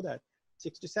not know that.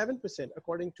 67%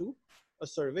 according to a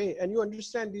survey. And you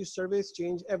understand these surveys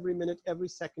change every minute, every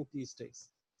second these days.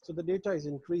 So the data is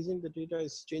increasing, the data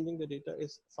is changing, the data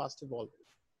is fast evolving.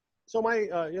 So my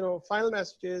final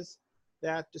message is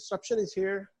that disruption is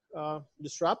here.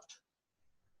 Disrupt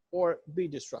or be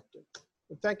disrupted.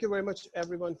 And thank you very much,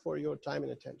 everyone, for your time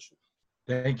and attention.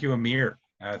 Thank you, Amir.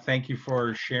 Thank you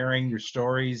for sharing your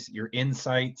stories, your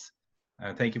insights.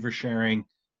 Thank you for sharing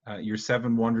your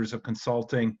 7 wonders of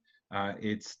consulting.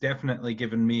 It's definitely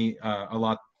given me a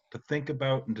lot to think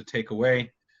about and to take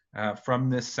away from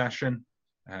this session.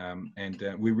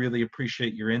 And we really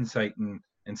appreciate your insight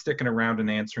and sticking around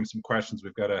and answering some questions.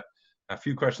 We've got a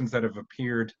few questions that have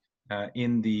appeared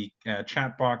in the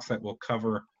chat box that we'll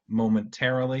cover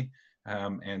momentarily.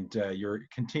 And your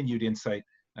continued insight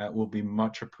will be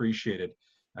much appreciated.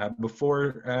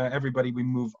 Before everybody, we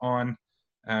move on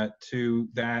to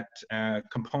that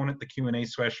component, the Q&A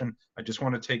session, I just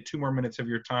want to take 2 more minutes of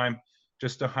your time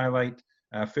just to highlight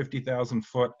 50,000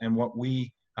 Foot and what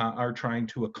we are trying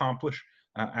to accomplish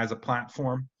as a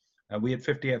platform. We at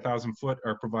 50,000 Foot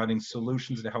are providing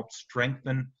solutions to help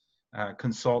strengthen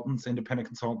consultants, independent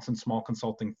consultants, and small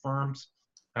consulting firms,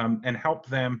 and help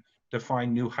them to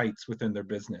find new heights within their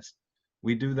business.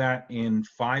 We do that in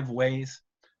 5 ways.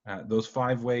 Those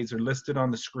 5 ways are listed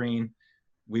on the screen.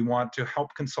 We want to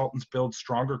help consultants build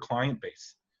stronger client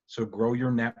base. So grow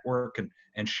your network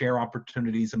and share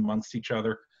opportunities amongst each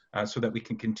other so that we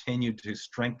can continue to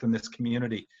strengthen this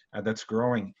community that's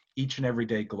growing each and every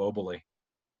day globally.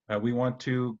 We want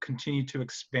to continue to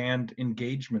expand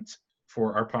engagements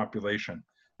for our population.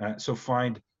 So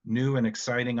find new and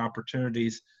exciting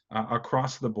opportunities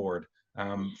across the board,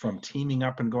 from teaming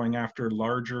up and going after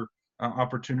larger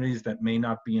opportunities that may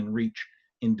not be in reach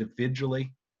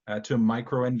individually, to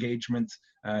micro engagements,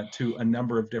 to a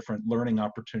number of different learning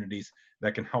opportunities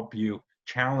that can help you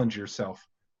challenge yourself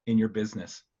in your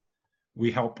business.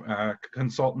 We help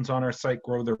consultants on our site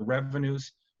grow their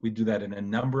revenues. We do that in a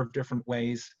number of different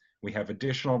ways. We have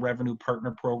additional revenue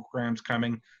partner programs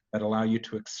coming that allow you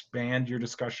to expand your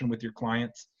discussion with your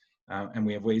clients. And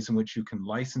we have ways in which you can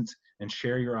license and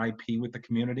share your IP with the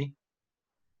community.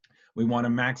 We want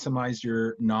to maximize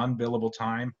your non-billable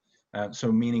time.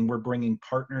 So meaning we're bringing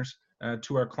partners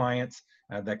to our clients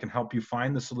that can help you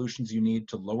find the solutions you need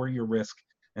to lower your risk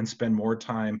and spend more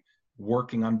time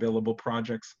working on billable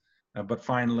projects. But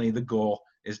finally, the goal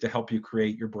is to help you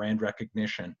create your brand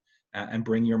recognition and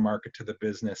bring your market to the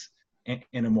business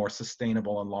in a more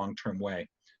sustainable and long-term way.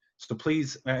 So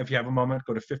please, if you have a moment,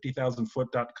 go to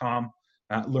 50,000foot.com,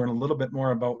 learn a little bit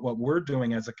more about what we're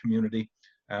doing as a community,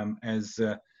 as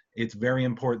it's very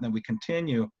important that we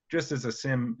continue, just as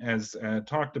Asim has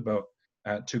talked about,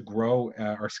 to grow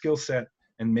our skill set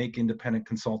and make independent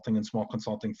consulting and small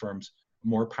consulting firms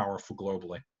more powerful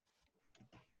globally.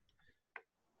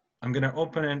 I'm going to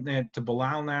open it to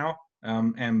Bilal now,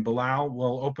 and Bilal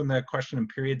will open the question and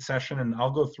period session, and I'll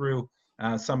go through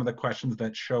some of the questions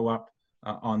that show up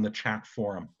on the chat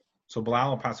forum. So Bilal,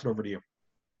 I'll pass it over to you.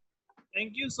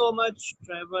 Thank you so much,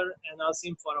 Trevor and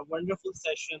Asim, for a wonderful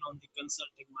session on the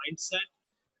consulting mindset.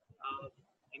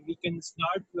 And we can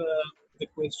start the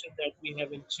question that we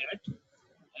have in chat,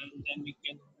 and then we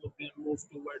can move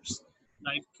towards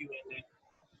live Q&A.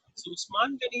 So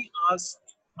Usman Ghani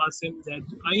asked Asim that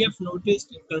I have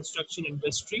noticed in construction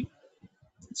industry,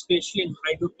 especially in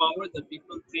hydropower, that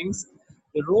people think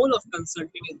the role of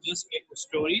consulting is just make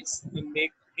stories and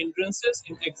make hindrances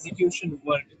in execution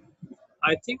work.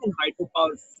 I think in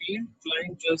hydropower field,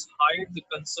 client just hired the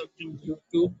consultant due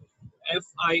to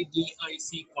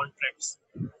FIDIC contracts.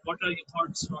 What are your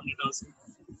thoughts on it, Asim?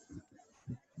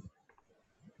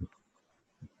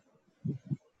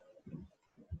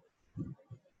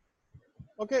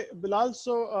 Okay, Bilal,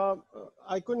 so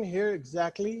I couldn't hear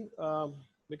exactly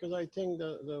because I think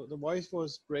the voice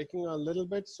was breaking a little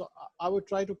bit. So I would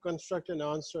try to construct an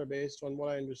answer based on what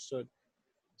I understood.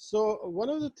 So one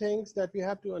of the things that we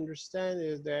have to understand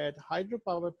is that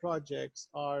hydropower projects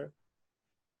are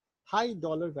high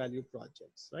dollar value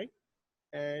projects, right?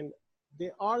 And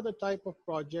they are the type of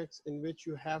projects in which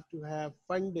you have to have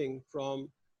funding from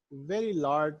very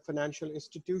large financial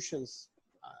institutions,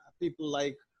 people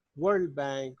like World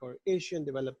Bank or Asian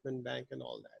Development Bank and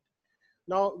all that.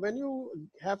 Now, when you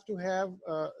have to have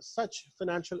such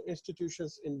financial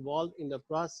institutions involved in the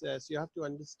process, you have to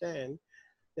understand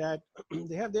that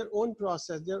they have their own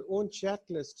process, their own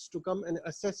checklists to come and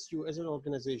assess you as an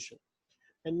organization.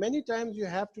 And many times you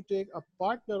have to take a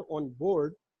partner on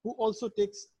board who also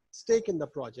takes stake in the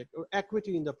project or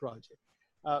equity in the project.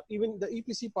 Even the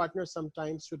EPC partner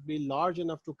sometimes should be large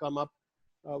enough to come up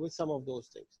with some of those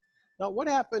things. Now, what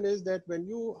happened is that when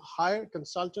you hire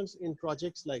consultants in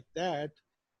projects like that,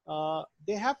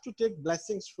 they have to take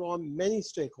blessings from many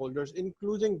stakeholders,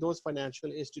 including those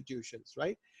financial institutions,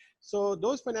 right? So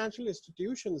those financial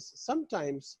institutions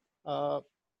sometimes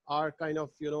are kind of,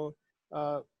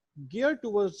 geared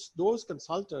towards those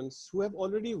consultants who have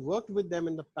already worked with them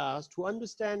in the past, who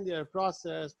understand their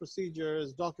process,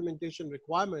 procedures, documentation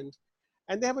requirements,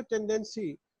 and they have a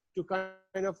tendency to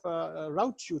kind of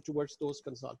route you towards those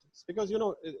consultants, because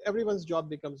everyone's job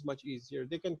becomes much easier.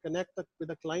 They can connect with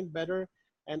the client better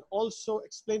and also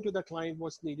explain to the client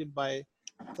what's needed by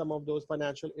some of those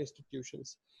financial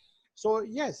institutions. So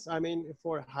yes, I mean,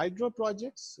 for hydro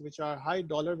projects, which are high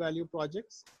dollar value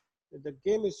projects, the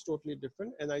game is totally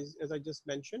different. And as I just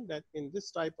mentioned, that in this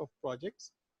type of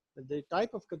projects, the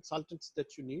type of consultants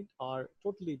that you need are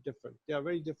totally different. They are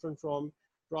very different from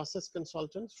process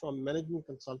consultants, from management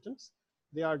consultants.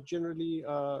 They are generally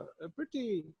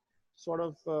pretty sort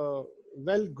of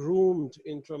well-groomed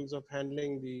in terms of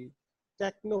handling the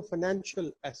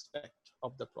techno-financial aspect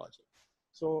of the project.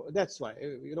 So that's why,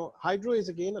 hydro is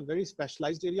again a very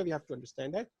specialized area. We have to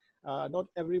understand that. Not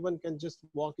everyone can just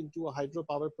walk into a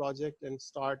hydropower project and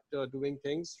start doing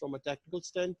things from a technical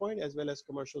standpoint as well as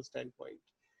commercial standpoint.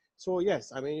 So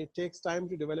yes, I mean, it takes time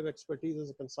to develop expertise as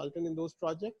a consultant in those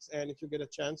projects. And if you get a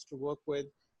chance to work with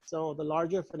some of the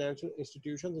larger financial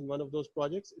institutions in one of those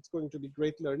projects, it's going to be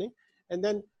great learning. And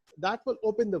then that will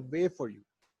open the way for you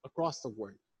across the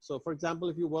world. So for example,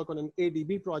 if you work on an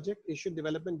ADB project, Asian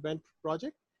Development Bank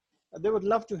project, they would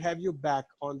love to have you back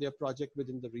on their project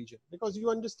within the region because you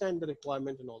understand the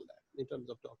requirement and all that in terms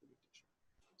of documentation.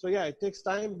 So yeah, it takes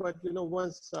time, but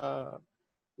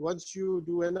once you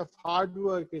do enough hard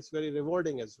work, it's very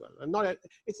rewarding as well. And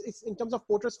it's in terms of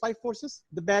Porter's 5 forces,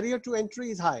 the barrier to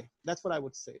entry is high. That's what I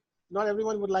would say. Not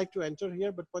everyone would like to enter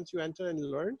here, but once you enter and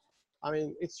learn, I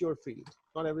mean, it's your field.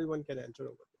 Not everyone can enter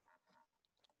over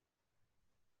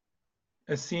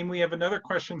there. Asim, we have another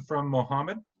question from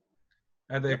Mohammed.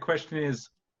 The question is,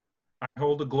 I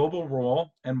hold a global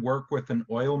role and work with an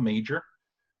oil major,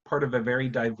 part of a very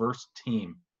diverse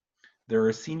team. There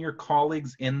are senior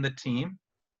colleagues in the team.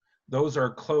 Those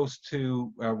are close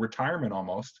to retirement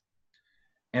almost.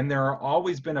 And there are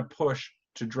always been a push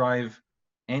to drive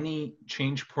any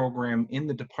change program in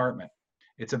the department.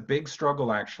 It's a big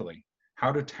struggle, actually,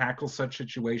 how to tackle such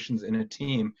situations in a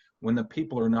team when the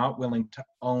people are not willing to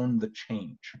own the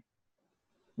change.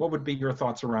 What would be your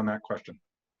thoughts around that question?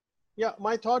 Yeah,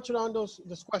 my thoughts around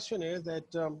this question is that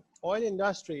oil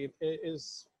industry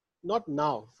is not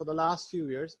now, for the last few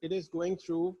years, it is going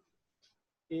through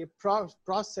a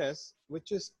process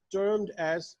which is termed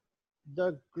as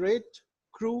the Great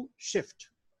Crew Shift.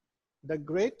 The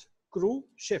Great Crew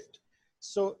Shift.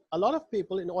 So a lot of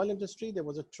people in oil industry, there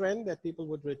was a trend that people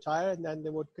would retire and then they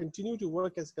would continue to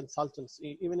work as consultants,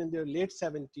 even in their late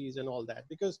 70s and all that.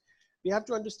 Because we have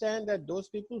to understand that those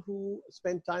people who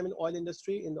spend time in oil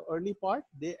industry in the early part,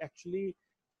 they actually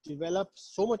developed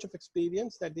so much of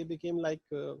experience that they became like,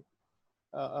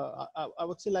 I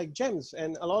would say like gems.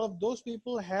 And a lot of those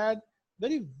people had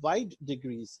very wide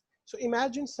degrees. So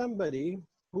imagine somebody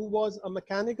who was a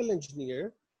mechanical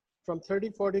engineer from 30,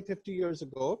 40, 50 years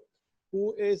ago,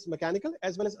 who is mechanical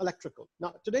as well as electrical.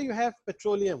 Now, today you have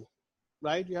petroleum,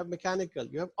 right? You have mechanical,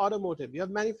 you have automotive, you have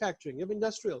manufacturing, you have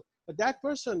industrial. But that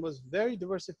person was very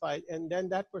diversified, and then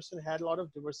that person had a lot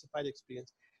of diversified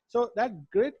experience. So that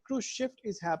great crew shift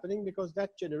is happening because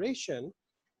that generation,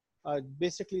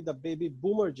 basically the baby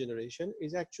boomer generation,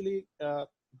 is actually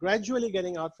gradually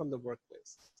getting out from the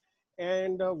workplace.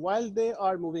 And while they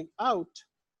are moving out,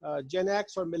 Gen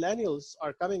X or millennials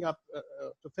are coming up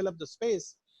to fill up the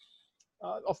space.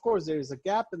 Of course, there is a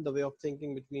gap in the way of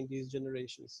thinking between these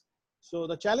generations. So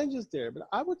the challenge is there, but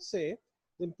I would say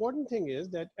The important thing is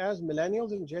that as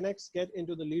millennials and Gen X get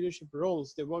into the leadership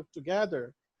roles, they work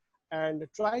together and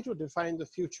try to define the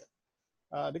future.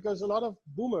 Because a lot of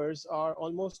boomers are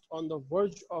almost on the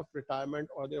verge of retirement,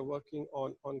 or they're working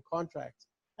on contracts.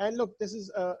 And look, this is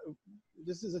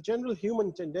a general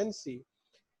human tendency.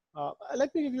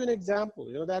 Let me give you an example.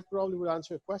 You know, that probably would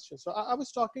answer your question. So I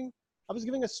was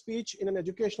giving a speech in an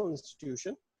educational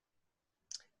institution,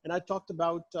 and I talked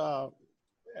about,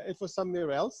 it was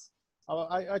somewhere else.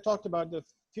 I talked about the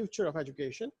future of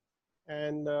education,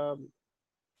 and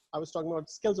I was talking about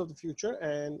skills of the future.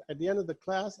 And at the end of the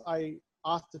class, I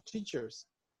asked the teachers,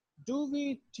 do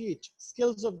we teach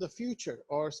skills of the future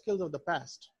or skills of the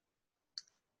past?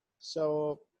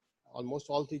 So almost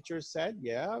all teachers said,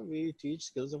 yeah, we teach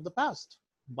skills of the past,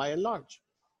 by and large.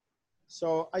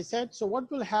 So I said, so what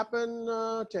will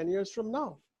happen 10 years from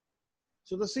now?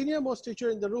 So the senior most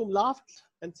teacher in the room laughed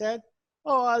and said,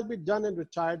 oh, I'll be done and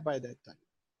retired by that time,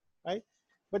 right?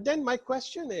 But then my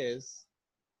question is,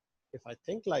 if I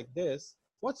think like this,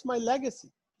 what's my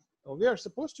legacy? Well, we are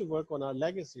supposed to work on our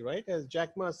legacy, right? As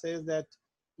Jack Ma says that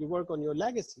you work on your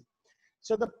legacy.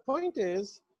 So the point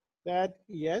is that,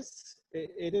 yes,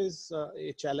 it is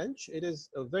a challenge. It is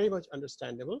very much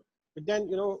understandable. But then,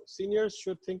 you know, seniors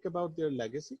should think about their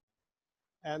legacy,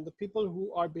 and the people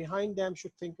who are behind them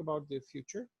should think about their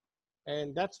future.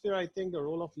 And that's where I think the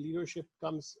role of leadership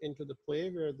comes into the play,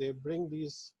 where they bring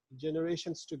these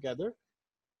generations together,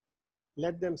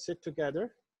 let them sit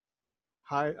together,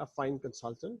 hire a fine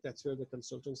consultant. That's where the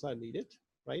consultants are needed,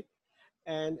 right?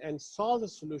 And solve the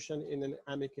solution in an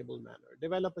amicable manner.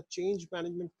 Develop a change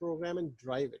management program and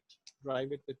drive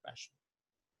it with passion.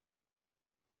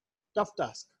 Tough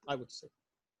task, I would say.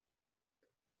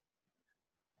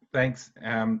 Thanks,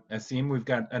 Asim. We've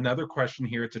got another question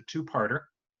here. It's a two-parter.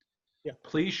 Yeah.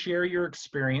 Please share your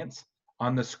experience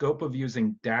on the scope of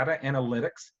using data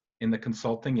analytics in the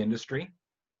consulting industry.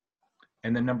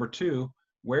 And then number two,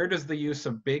 where does the use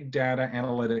of big data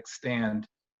analytics stand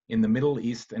in the Middle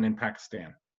East and in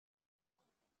Pakistan?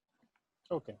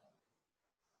 Okay.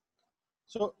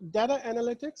 So data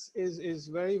analytics is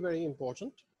very, very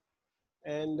important.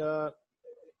 And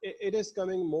it is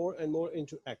coming more and more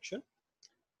into action.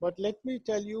 But let me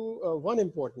tell you one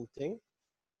important thing,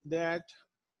 that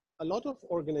a lot of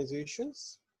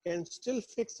organizations can still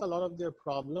fix a lot of their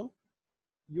problem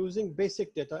using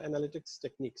basic data analytics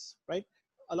techniques, right?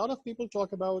 A lot of people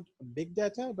talk about big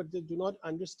data, but they do not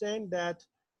understand that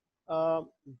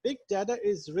big data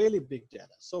is really big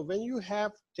data. So when you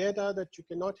have data that you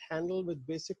cannot handle with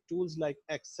basic tools like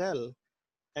Excel,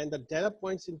 and the data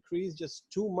points increase just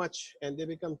too much and they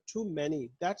become too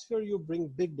many, that's where you bring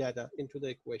big data into the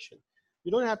equation.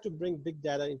 You don't have to bring big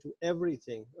data into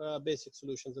everything, basic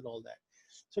solutions and all that.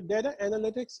 So data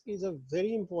analytics is a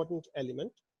very important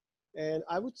element. And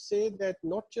I would say that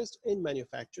not just in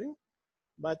manufacturing,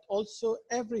 but also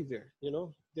everywhere, you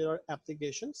know, there are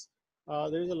applications.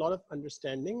 There is a lot of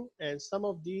understanding, and some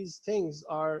of these things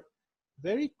are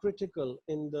very critical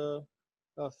in the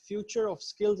future of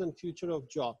skills and future of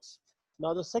jobs.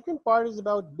 Now, the second part is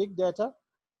about big data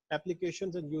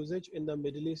applications and usage in the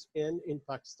Middle East and in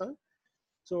Pakistan.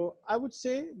 So I would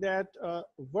say that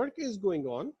work is going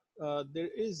on. There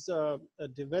is a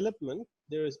development,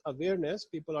 there is awareness,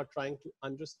 people are trying to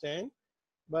understand.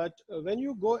 But when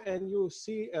you go and you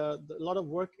see a lot of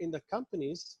work in the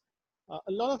companies,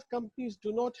 a lot of companies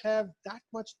do not have that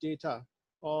much data,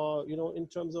 or, you know, in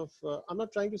terms of, I'm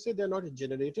not trying to say they're not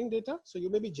generating data. So you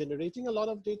may be generating a lot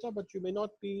of data, but you may not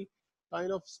be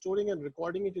kind of storing and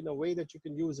recording it in a way that you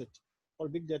can use it for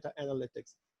big data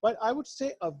analytics. But I would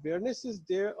say awareness is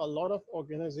there. A lot of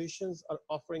organizations are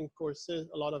offering courses.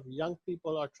 A lot of young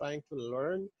people are trying to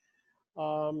learn.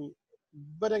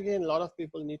 But again, a lot of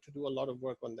people need to do a lot of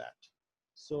work on that.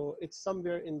 So it's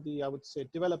somewhere in the, I would say,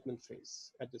 development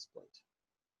phase at this point.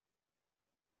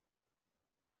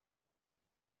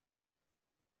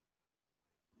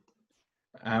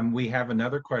 We have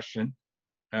another question.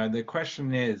 The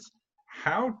question is,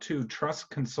 how to trust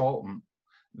consultant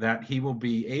that he will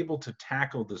be able to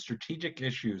tackle the strategic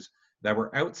issues that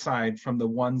were outside from the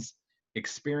one's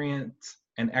experience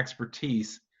and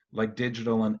expertise, like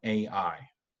digital and AI?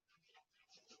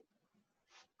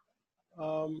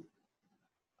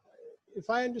 If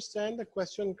I understand the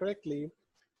question correctly,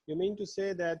 you mean to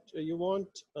say that you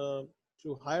want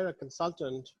to hire a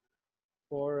consultant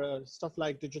for stuff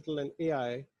like digital and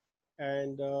AI,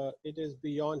 and it is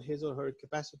beyond his or her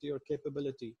capacity or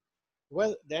capability.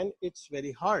 Well, then it's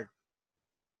very hard,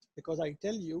 because I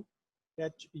tell you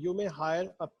that you may hire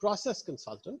a process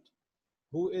consultant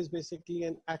who is basically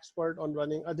an expert on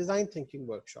running a design thinking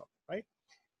workshop, right?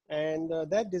 And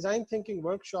that design thinking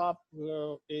workshop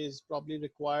is probably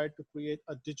required to create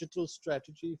a digital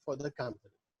strategy for the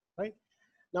company, right?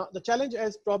 Now, the challenge,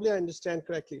 as probably I understand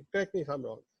correctly, correct me if I'm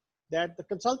wrong, that the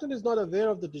consultant is not aware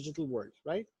of the digital world,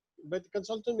 right? But the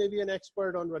consultant may be an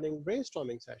expert on running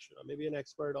brainstorming session, or maybe an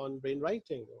expert on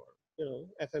brainwriting, or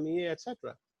FMEA,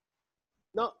 etc.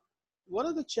 Now, one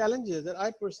of the challenges that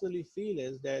I personally feel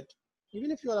is that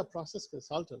even if you are a process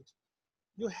consultant,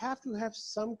 you have to have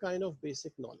some kind of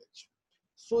basic knowledge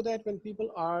so that when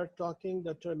people are talking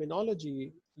the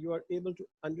terminology, you are able to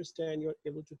understand, you're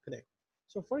able to connect.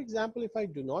 So for example, if I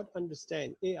do not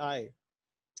understand AI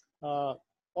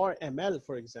or ML,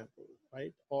 for example,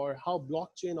 right, or how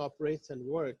blockchain operates and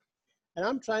work, and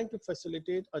I'm trying to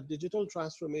facilitate a digital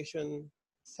transformation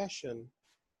session,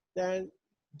 then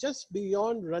just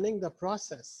beyond running the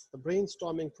process, the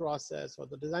brainstorming process or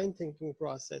the design thinking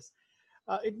process,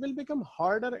 it will become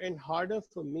harder and harder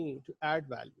for me to add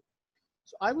value.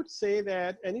 So I would say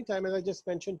that anytime, as I just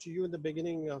mentioned to you in the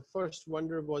beginning, first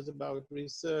wonder was about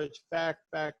research, fact,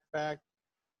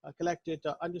 collect it,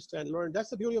 understand, learn.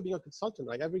 That's the beauty of being a consultant,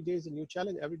 right? Every day is a new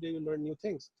challenge. Every day you learn new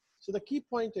things. So the key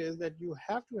point is that you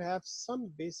have to have some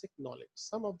basic knowledge,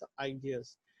 some of the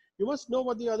ideas. You must know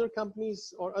what the other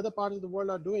companies or other parts of the world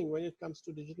are doing when it comes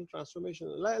to digital transformation.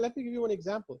 Let me give you an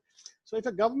example. So if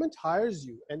a government hires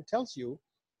you and tells you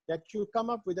that you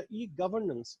come up with an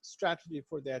e-governance strategy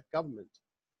for that government,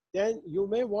 then you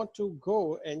may want to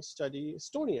go and study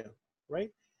Estonia, right?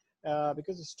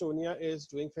 Because Estonia is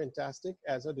doing fantastic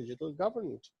as a digital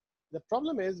government. The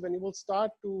problem is when you will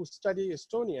start to study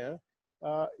Estonia,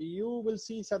 you will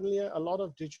see suddenly a lot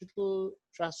of digital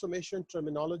transformation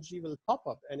terminology will pop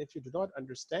up. And if you do not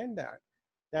understand that,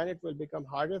 then it will become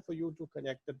harder for you to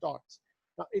connect the dots.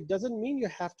 Now, it doesn't mean you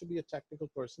have to be a technical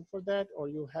person for that, or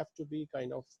you have to be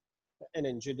kind of an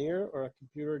engineer or a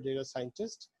computer data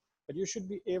scientist, but you should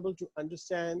be able to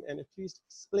understand and at least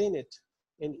explain it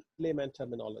in layman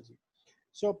terminology.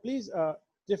 So please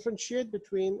differentiate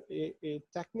between a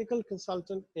technical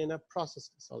consultant and a process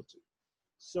consultant.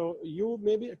 So you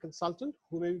may be a consultant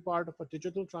who may be part of a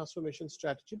digital transformation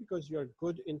strategy because you're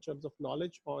good in terms of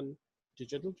knowledge on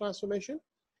digital transformation.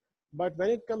 But when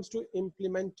it comes to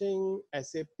implementing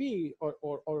SAP or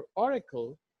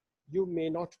Oracle, you may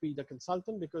not be the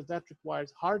consultant because that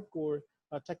requires hardcore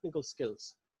technical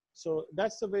skills. So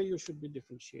that's the way you should be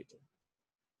differentiating.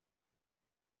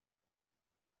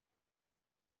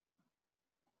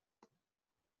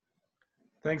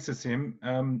 Thanks,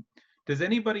 Asim. Does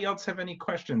anybody else have any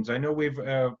questions? I know we've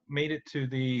made it to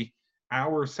the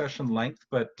hour session length,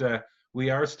 but we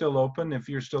are still open. If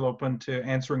you're still open to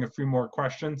answering a few more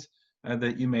questions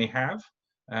that you may have,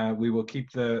 we will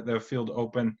keep the field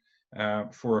open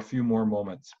for a few more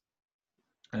moments.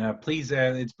 Please,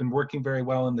 it's been working very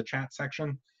well in the chat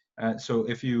section. So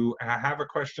if you have a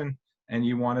question and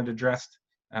you want it addressed,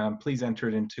 please enter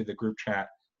it into the group chat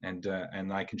and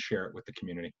I can share it with the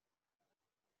community.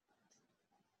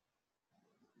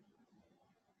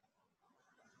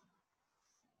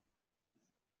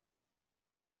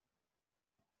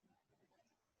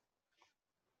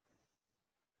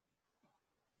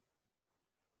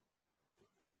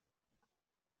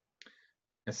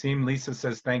 Asim, Lisa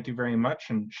says thank you very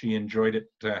much, and she enjoyed it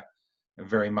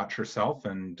very much herself,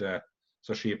 and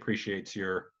so she appreciates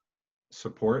your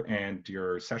support and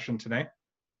your session today.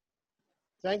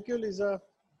 Thank you, Lisa.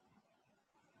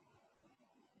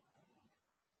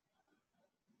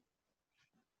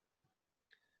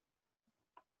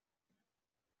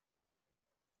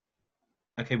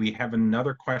 Okay, we have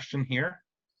another question here.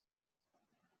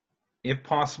 If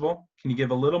possible, can you give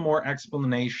a little more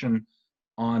explanation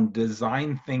on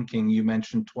design thinking you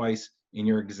mentioned twice in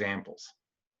your examples?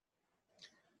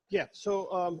 Yeah,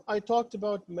 so I talked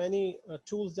about many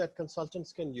tools that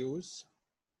consultants can use.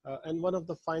 And one of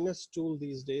the finest tools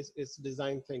these days is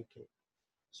design thinking.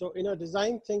 So in a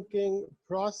design thinking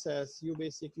process, you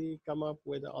basically come up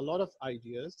with a lot of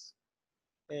ideas,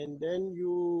 and then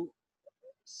you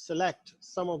select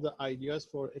some of the ideas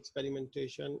for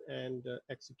experimentation and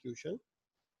execution.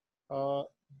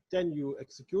 Then you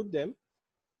execute them.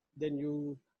 Then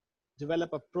you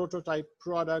develop a prototype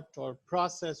product or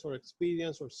process or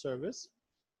experience or service.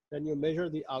 Then you measure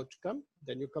the outcome.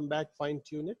 Then you come back, fine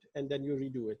tune it, and then you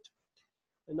redo it.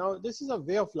 And now this is a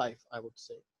way of life, I would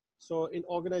say. So in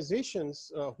organizations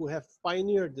who have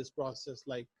pioneered this process,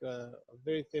 like a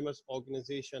very famous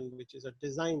organization, which is a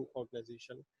design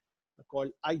organization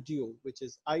called IDEO, which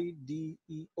is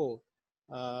IDEO.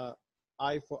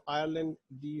 I for Ireland,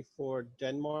 D for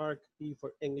Denmark, E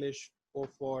for English, O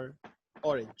for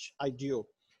Orange, IDEO.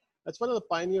 That's one of the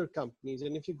pioneer companies.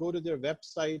 And if you go to their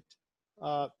website,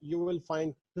 you will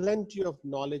find plenty of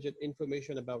knowledge and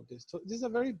information about this. So this is a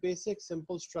very basic,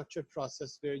 simple, structured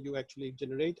process where you actually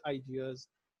generate ideas,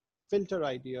 filter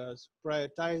ideas,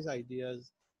 prioritize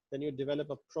ideas, then you develop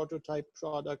a prototype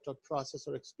product or process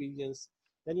or experience,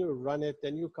 then you run it,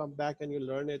 then you come back and you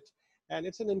learn it. And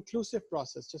it's an inclusive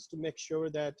process just to make sure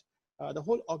that the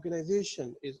whole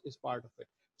organization is part of it.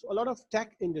 So a lot of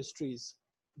tech industries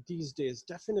these days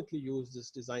definitely use this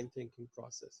design thinking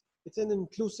process. It's an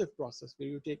inclusive process where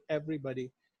you take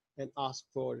everybody and ask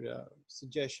for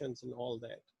suggestions and all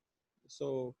that.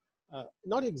 So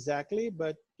not exactly,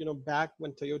 but back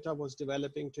when Toyota was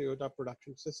developing Toyota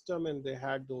production system and they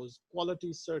had those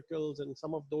quality circles and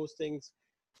some of those things.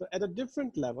 So at a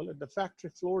different level, at the factory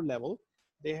floor level,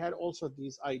 they had also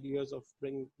these ideas of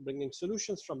bringing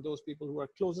solutions from those people who are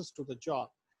closest to the job.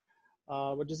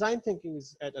 But design thinking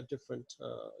is at a different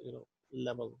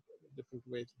level, a different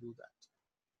way to do that.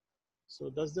 So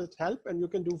does that help? And you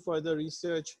can do further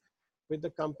research with the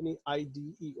company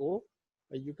IDEO.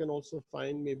 You can also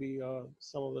find maybe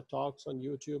some of the talks on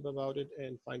YouTube about it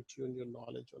and fine tune your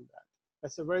knowledge on that.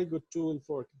 That's a very good tool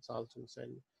for consultants,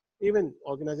 and even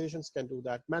organizations can do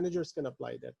that. Managers can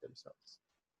apply that themselves.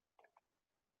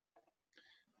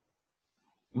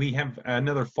 We have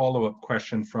another follow-up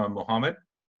question from Mohammed.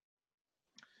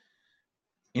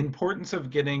 Importance of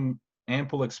getting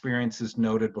ample experience is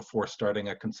noted before starting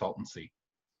a consultancy.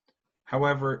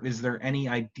 However, is there any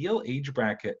ideal age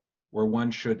bracket where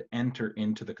one should enter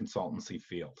into the consultancy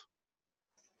field?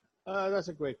 That's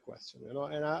a great question,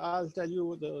 and I'll tell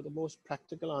you the most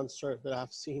practical answer that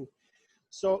I've seen.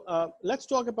 So let's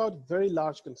talk about very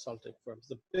large consulting firms,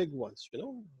 the big ones,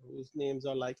 whose names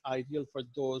are like ideal for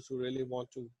those who really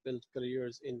want to build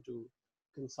careers into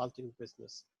consulting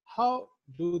business. How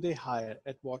do they hire,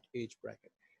 at what age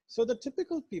bracket? So the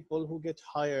typical people who get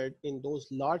hired in those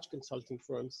large consulting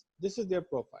firms, this is their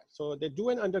profile. So they do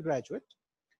an undergraduate,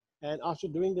 and after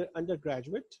doing their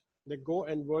undergraduate, they go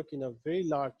and work in a very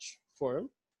large firm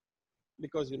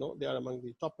because they are among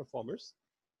the top performers,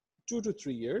 2 to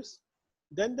 3 years.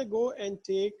 Then they go and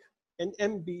take an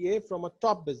MBA from a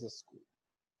top business school,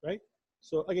 right?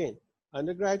 So again,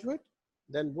 undergraduate,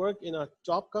 then work in a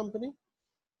top company.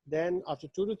 Then after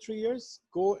 2 to 3 years,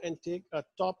 go and take a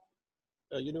top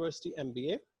university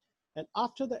MBA. And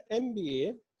after the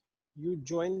MBA, you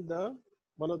join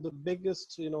one of the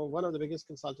biggest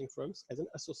consulting firms as an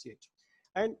associate.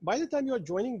 And by the time you are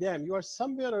joining them, you are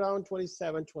somewhere around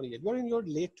 27, 28. You're in your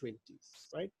late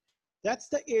 20s, right? That's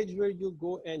the age where you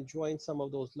go and join some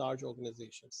of those large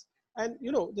organizations. And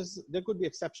there could be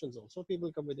exceptions also.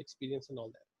 People come with experience and all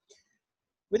that.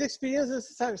 With experience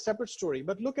is a separate story,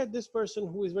 but look at this person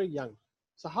who is very young.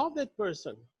 So how that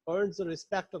person earns the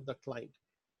respect of the client?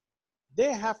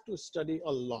 They have to study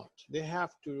a lot. They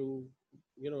have to,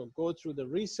 go through the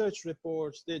research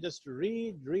reports. They just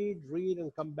read,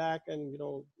 and come back and,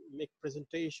 make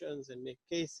presentations and make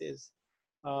cases,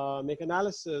 make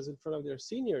analysis in front of their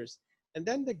seniors. And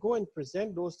then they go and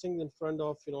present those things in front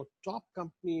of, top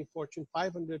company, Fortune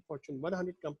 500, Fortune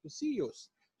 100 company CEOs.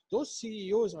 Those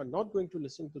CEOs are not going to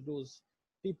listen to those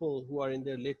people who are in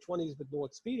their late 20s with no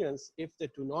experience if they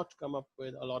do not come up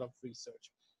with a lot of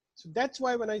research. So that's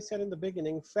why when I said in the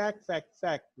beginning, fact,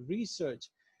 research.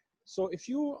 So if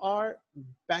you are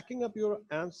backing up your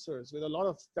answers with a lot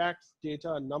of facts,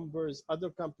 data, numbers, other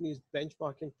companies'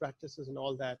 benchmarking practices and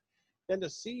all that, then the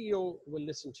CEO will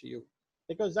listen to you,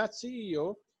 because that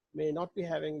CEO may not be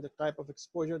having the type of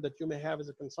exposure that you may have as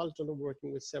a consultant or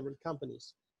working with several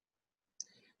companies.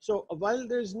 So while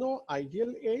there's no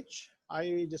ideal age,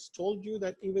 I just told you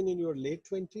that even in your late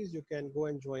 20s, you can go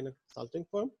and join a consulting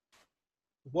firm.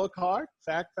 Work hard,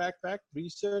 fact,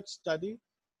 research, study,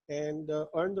 and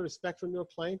earn the respect from your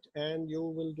client, and you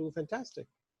will do fantastic.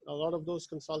 A lot of those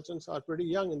consultants are pretty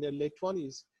young, in their late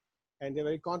 20s, and they're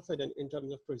very confident in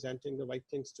terms of presenting the right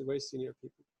things to very senior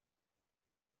people.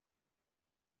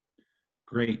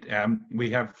 Great. We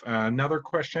have another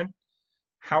question.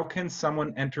 How can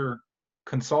someone enter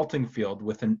consulting field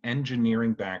with an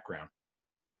engineering background?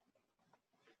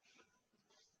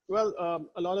 Well,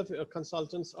 a lot of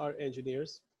consultants are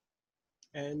engineers.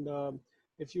 And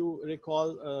if you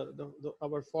recall,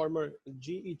 our former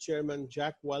GE chairman,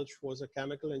 Jack Welch, was a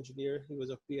chemical engineer. He was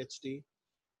a PhD.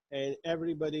 And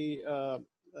everybody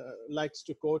likes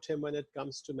to quote him when it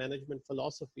comes to management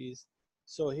philosophies.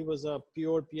 So he was a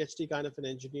pure PhD kind of an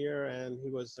engineer, and he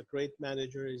was a great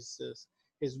manager.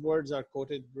 His words are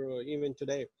quoted even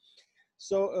today.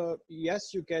 So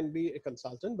yes, you can be a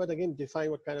consultant, but again,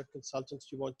 define what kind of consultants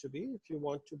you want to be. If you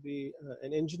want to be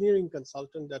an engineering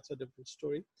consultant, that's a different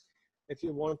story. if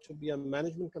you want to be a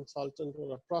management consultant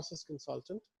or a process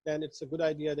consultant, then it's a good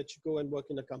idea that you go and work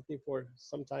in a company for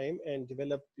some time and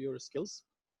develop your skills.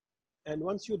 And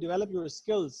once you develop your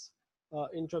skills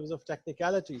in terms of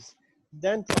technicalities,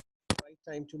 then the right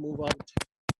time to move out,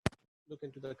 look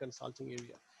into the consulting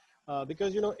area.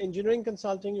 Because engineering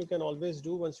consulting you can always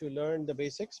do once you learn the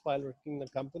basics while working in the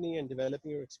company and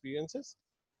developing your experiences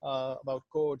about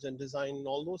codes and design and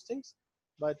all those things.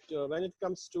 But when it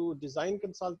comes to design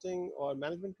consulting or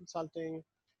management consulting,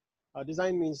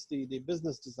 design means the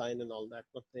business design and all that,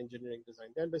 not the engineering design.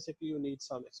 Then basically you need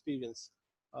some experience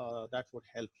that would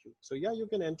help you. So yeah, you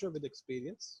can enter with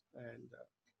experience. And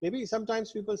maybe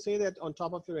sometimes people say that on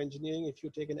top of your engineering, if you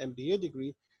take an MBA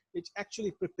degree, it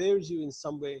actually prepares you in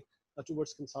some way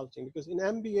towards consulting, because in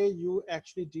MBA you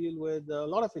actually deal with a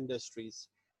lot of industries,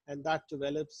 and that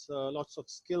develops lots of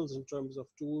skills in terms of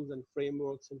tools and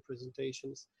frameworks and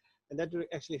presentations, and that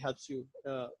actually helps you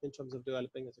in terms of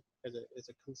developing as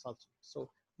a consultant. So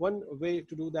one way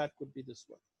to do that could be this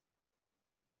one.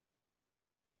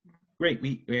 Great.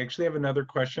 We actually have another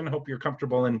question. Hope you're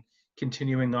comfortable in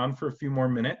continuing on for a few more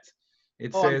minutes.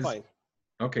 It Oh, says, I'm fine.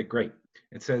 okay, great.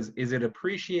 It says, is it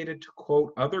appreciated to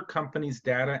quote other companies'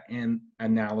 data and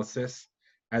analysis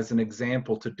as an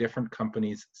example to different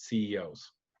companies'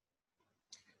 CEOs?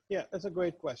 Yeah, that's a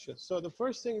great question. So the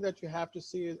first thing that you have to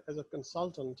see is, as a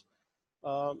consultant,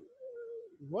 um,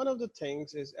 one of the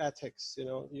things is ethics,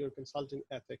 your consulting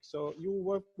ethics. So you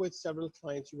work with several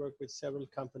clients, you work with several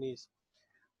companies.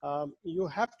 You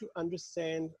have to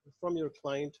understand from your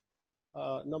client,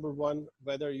 number one,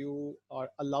 whether you are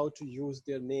allowed to use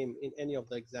their name in any of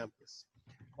the examples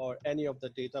or any of the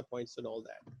data points and all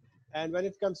that. And when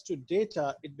it comes to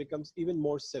data, it becomes even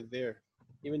more severe,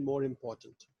 even more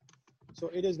important. So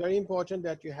it is very important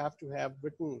that you have to have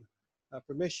written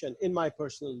permission, in my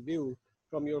personal view,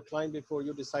 from your client before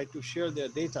you decide to share their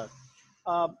data.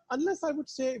 Unless I would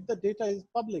say if the data is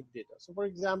public data. So for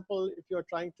example, if you're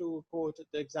trying to quote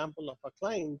the example of a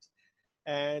client,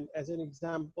 and as an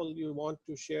example, you want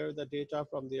to share the data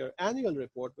from their annual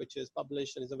report, which is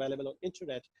published and is available on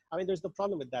internet. I mean, there's no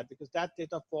problem with that because that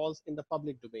data falls in the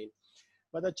public domain.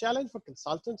 But the challenge for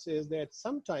consultants is that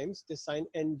sometimes they sign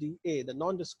NDA, the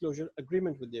non-disclosure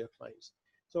agreement with their clients.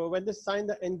 So when they sign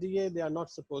the NDA, they are not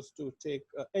supposed to take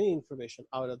any information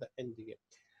out of the NDA.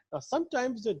 Now,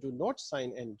 sometimes they do not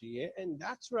sign NDA, and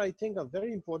that's where I think a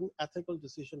very important ethical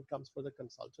decision comes for the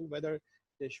consultant, whether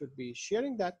they should be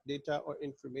sharing that data or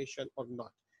information or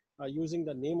not, using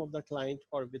the name of the client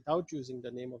or without using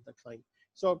the name of the client.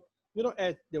 So,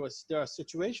 there are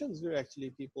situations where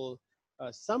actually people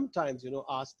sometimes,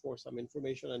 ask for some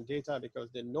information and data because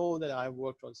they know that I've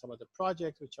worked on some of the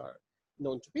projects which are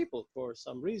known to people for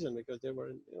some reason, because there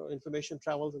were, information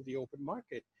travels in the open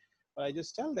market. But I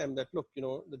just tell them that, look,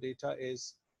 the data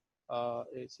is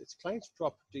it's client's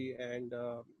property, and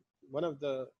one of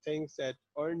the things that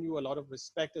earn you a lot of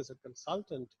respect as a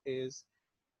consultant is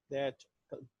that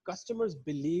customers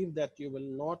believe that you will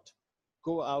not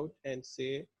go out and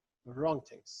say wrong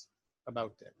things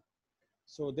about them.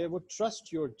 So they would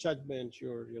trust your judgment,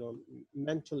 your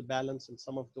mental balance, and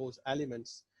some of those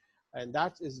elements, and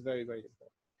that is very, very important.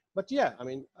 But yeah, I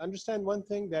mean, understand one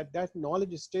thing, that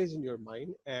knowledge stays in your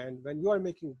mind, and when you are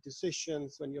making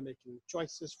decisions, when you're making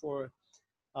choices for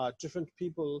different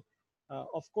people,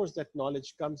 of course, that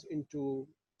knowledge comes into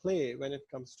play when it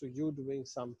comes to you doing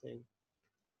something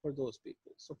for those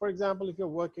people. So for example, if you're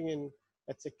working in,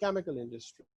 let's say, chemical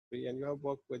industry, and you have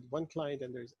worked with one client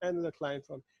and there's another client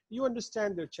from, you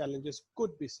understand their challenges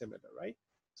could be similar, right?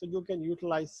 So you can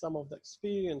utilize some of the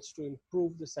experience to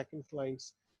improve the second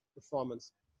client's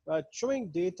performance. But showing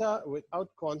data without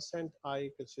consent, I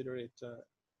consider it,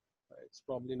 it's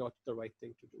probably not the right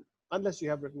thing to do, unless you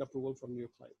have written approval from your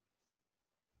client.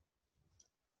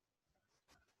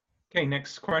 Okay,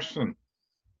 next question.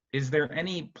 Is there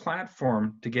any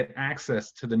platform to get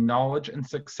access to the knowledge and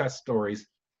success stories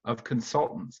of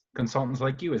consultants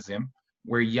like you, Azim,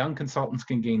 where young consultants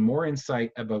can gain more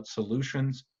insight about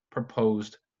solutions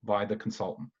proposed by the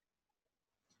consultant?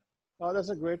 That's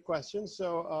a great question.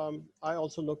 So I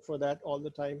also look for that all the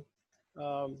time.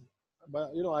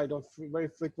 But I don't very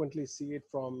frequently see it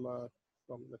from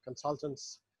the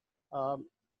consultants.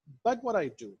 But what I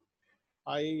do,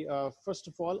 first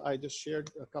of all, I just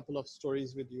shared a couple of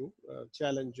stories with you,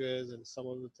 challenges and some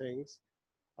of the things.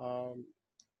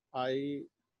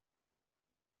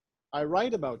 I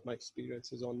write about my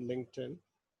experiences on LinkedIn,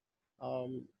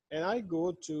 and I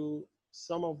go to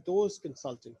some of those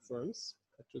consulting firms,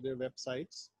 to their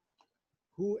websites,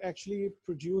 who actually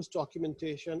produce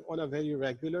documentation on a very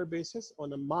regular basis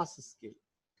on a mass scale.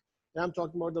 And I'm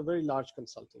talking about the very large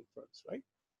consulting firms, right?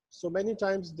 So many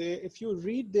times if you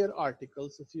read their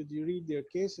articles, if you read their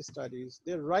case studies,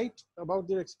 they write about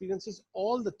their experiences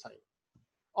all the time.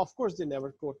 Of course, they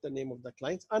never quote the name of the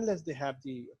clients unless they have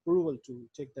the approval to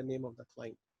take the name of the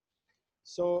client.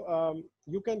 So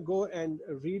you can go and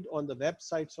read on the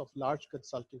websites of large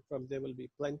consulting firms. There will be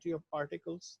plenty of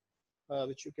articles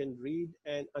which you can read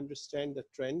and understand the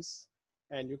trends,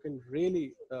 and you can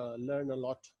really learn a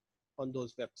lot on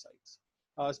those websites.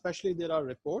 Especially there are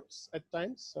reports at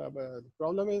times. But the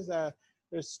problem is that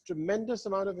there's tremendous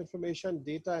amount of information,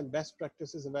 data, and best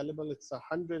practices available. It's a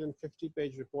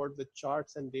 150-page report with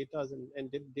charts and data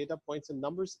and data points and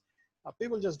numbers.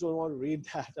 People just don't want to read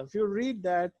that. If you read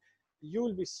that, you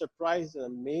will be surprised and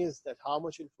amazed at how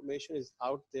much information is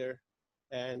out there.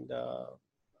 And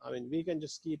I mean, we can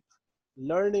just keep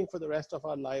learning for the rest of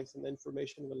our lives, and the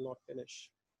information will not finish.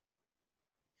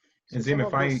 Azim,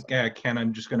 if I can,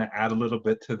 I'm just going to add a little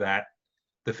bit to that.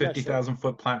 The 50,000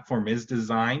 foot platform is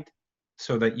designed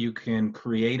so that you can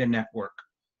create a network,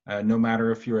 no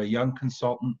matter if you're a young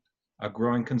consultant, a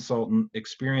growing consultant,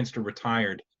 experienced or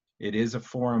retired. It is a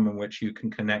forum in which you can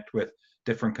connect with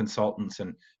different consultants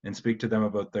and speak to them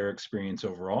about their experience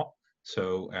overall.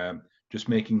 So just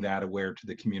making that aware to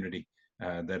the community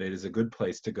that it is a good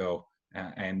place to go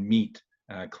and meet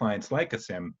clients like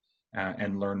Azim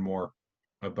and learn more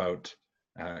about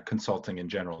consulting in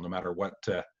general, no matter what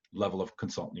level of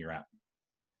consultant you're at.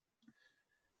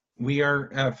 We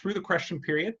are through the question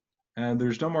period.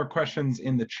 There's no more questions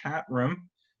in the chat room.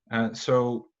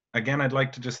 So again, I'd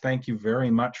like to just thank you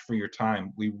very much for your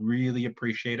time. We really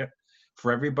appreciate it.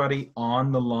 For everybody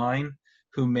on the line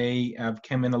who may have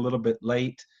come in a little bit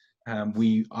late,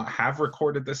 we have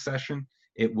recorded this session.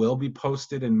 It will be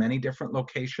posted in many different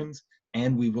locations,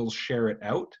 and we will share it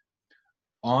out.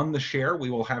 On the share, we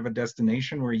will have a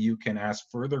destination where you can ask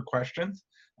further questions,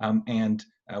 and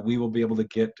we will be able to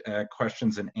get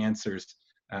questions and answers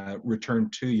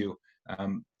returned to you.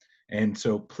 And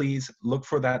so please look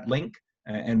for that link,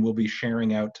 and we'll be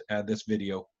sharing out this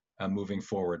video moving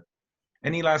forward.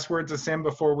 Any last words, Azim,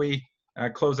 before we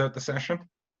close out the session?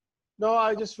 No,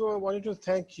 I just wanted to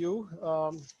thank you,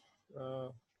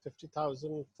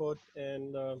 50,000 Foot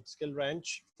and Skill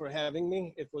Ranch, for having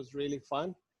me. It was really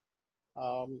fun.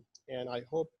 And I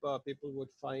hope people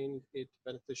would find it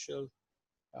beneficial.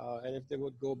 And if they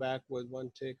would go back with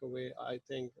one takeaway, I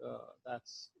think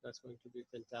that's going to be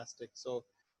fantastic. So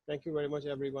thank you very much,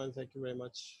 everyone. Thank you very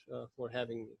much for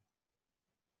having me.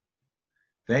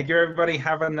 Thank you, everybody.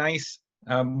 Have a nice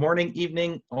morning,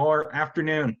 evening, or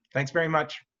afternoon. Thanks very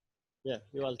much. Yeah,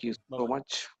 you're welcome. Thank you so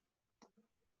much.